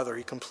of the Father.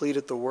 He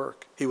completed the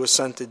work he was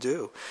sent to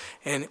do.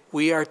 And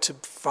we are to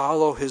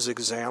follow his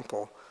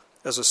example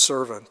as a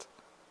servant,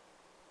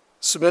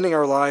 submitting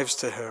our lives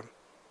to him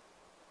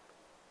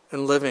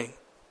and living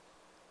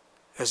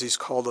as he's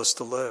called us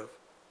to live.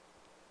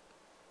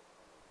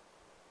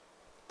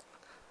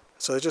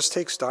 So it just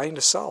takes dying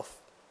to self.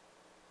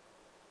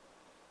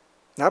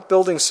 Not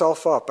building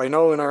self up. I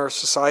know in our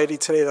society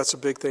today that's a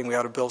big thing. We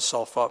got to build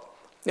self up.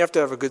 You have to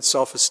have a good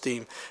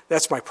self-esteem.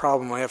 That's my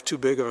problem. I have too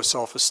big of a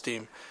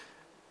self-esteem.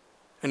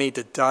 I need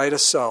to die to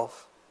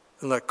self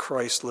and let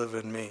Christ live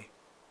in me.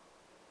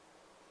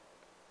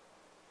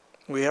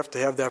 We have to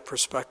have that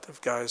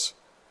perspective, guys,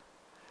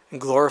 and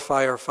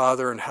glorify our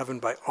Father in heaven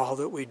by all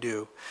that we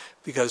do.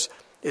 Because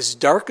as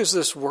dark as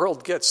this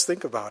world gets,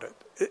 think about it.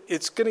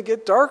 It's going to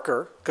get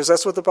darker, because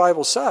that's what the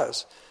Bible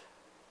says.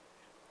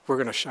 We're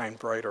going to shine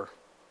brighter.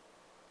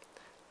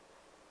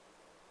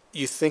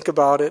 You think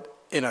about it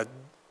in a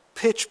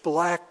pitch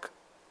black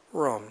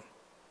room.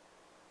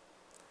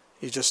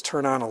 You just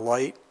turn on a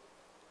light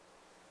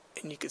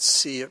and you could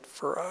see it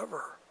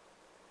forever.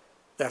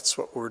 That's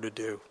what we're to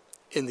do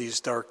in these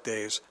dark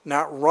days.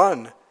 Not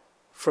run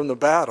from the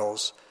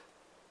battles,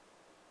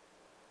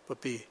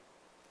 but be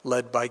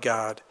led by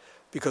God,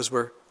 because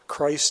where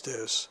Christ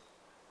is,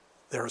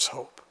 there's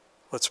hope.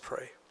 Let's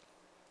pray.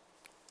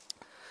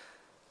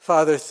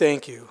 Father,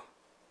 thank you.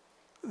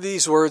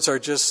 These words are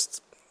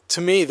just,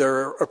 to me,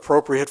 they're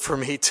appropriate for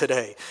me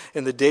today.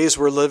 In the days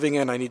we're living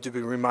in, I need to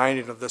be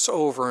reminded of this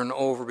over and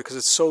over, because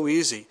it's so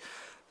easy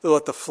to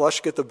let the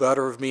flesh get the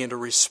better of me and to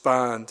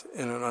respond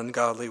in an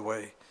ungodly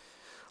way.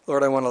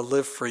 Lord, I want to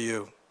live for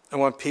you. I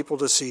want people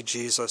to see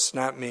Jesus,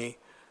 not me.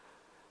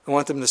 I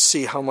want them to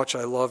see how much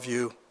I love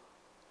you.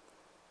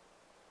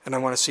 And I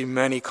want to see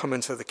many come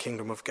into the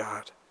kingdom of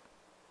God.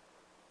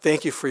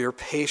 Thank you for your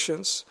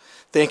patience.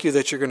 Thank you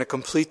that you're going to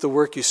complete the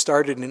work you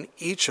started in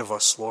each of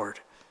us, Lord.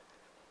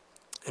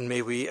 And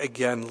may we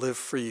again live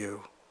for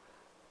you.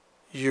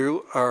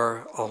 You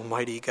are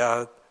Almighty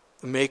God,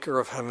 the maker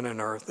of heaven and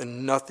earth,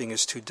 and nothing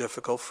is too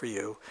difficult for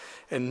you.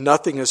 And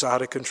nothing is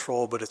out of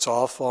control, but it's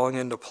all falling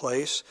into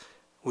place.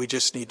 We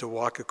just need to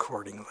walk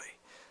accordingly.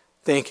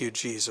 Thank you,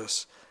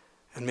 Jesus.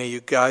 And may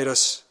you guide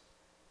us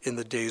in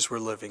the days we're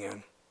living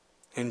in.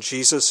 In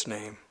Jesus'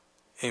 name,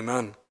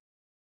 amen.